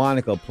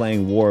harmonica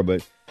playing war,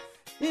 but,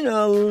 you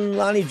know,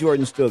 Lonnie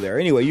Jordan's still there.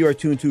 Anyway, you are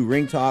tuned to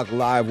Ring Talk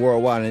Live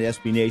Worldwide on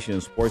SB Nation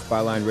and Sports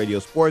Byline Radio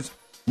Sports.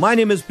 My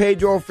name is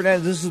Pedro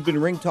Fernandez. This has been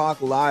Ring Talk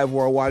Live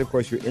Worldwide. Of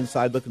course, your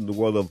inside look into the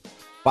world of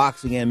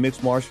boxing and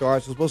mixed martial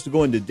arts. We're supposed to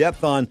go into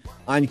depth on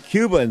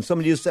Cuba, and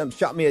somebody just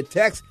shot me a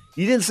text.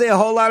 You didn't say a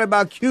whole lot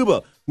about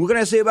Cuba. What can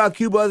I say about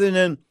Cuba other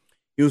than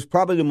it was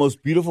probably the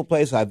most beautiful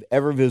place I've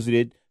ever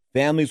visited.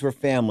 Families were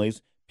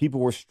families.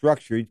 People were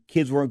structured.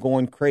 Kids weren't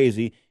going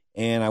crazy.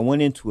 And I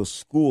went into a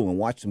school and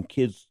watched some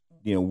kids,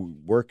 you know,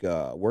 work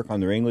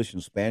on their English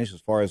and Spanish as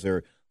far as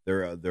their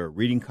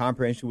reading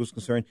comprehension was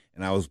concerned.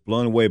 And I was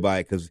blown away by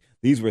it because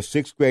these were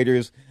sixth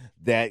graders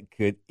that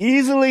could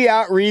easily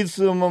outread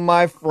some of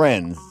my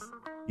friends.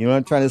 You know what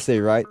I'm trying to say,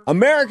 right?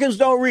 Americans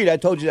don't read. I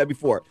told you that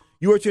before.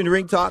 You are tuned to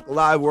Ring Talk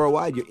Live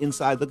Worldwide. Your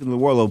inside look into the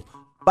world of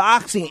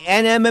boxing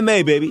and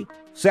MMA, baby.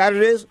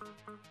 Saturdays,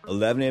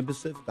 11 a.m.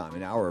 Pacific time,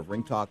 an hour of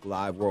Ring Talk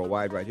Live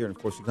Worldwide right here. And,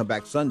 of course, you come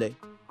back Sunday,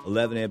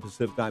 11 a.m.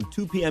 Pacific time,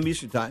 2 p.m.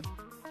 Eastern time,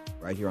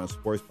 right here on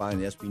Sports Byline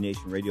and SB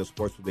Nation Radio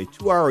Sports with a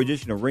 2-hour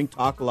edition of Ring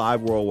Talk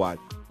Live Worldwide.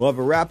 We'll have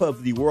a wrap-up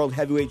of the World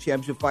Heavyweight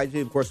Championship fight today.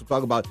 Of course, we'll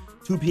talk about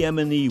 2 p.m.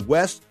 in the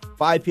West,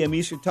 5 p.m.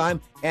 Eastern time.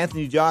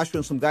 Anthony Joshua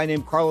and some guy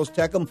named Carlos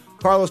Tecum.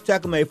 Carlos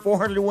Tecum, a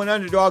 400-1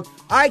 underdog.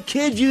 I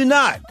kid you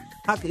not.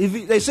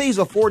 They say he's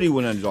a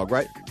 40-1 underdog,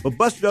 right? But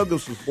Buster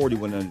Douglas was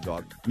 41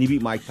 underdog, and he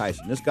beat Mike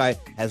Tyson. This guy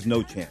has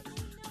no chance.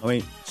 I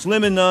mean,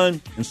 slim and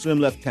none, and Slim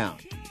left town.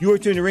 You are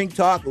tuned to Ring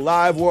Talk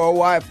live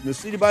worldwide from the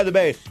city by the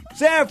bay,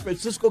 San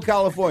Francisco,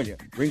 California.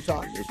 Ring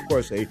Talk is, of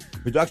course, a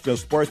production of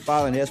Sports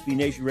Byline and SB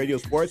Nation Radio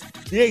Sports.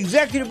 The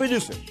executive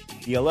producer,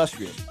 the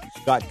illustrious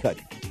Scott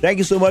Cuddy. Thank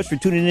you so much for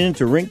tuning in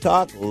to Ring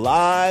Talk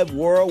live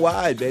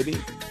worldwide, baby.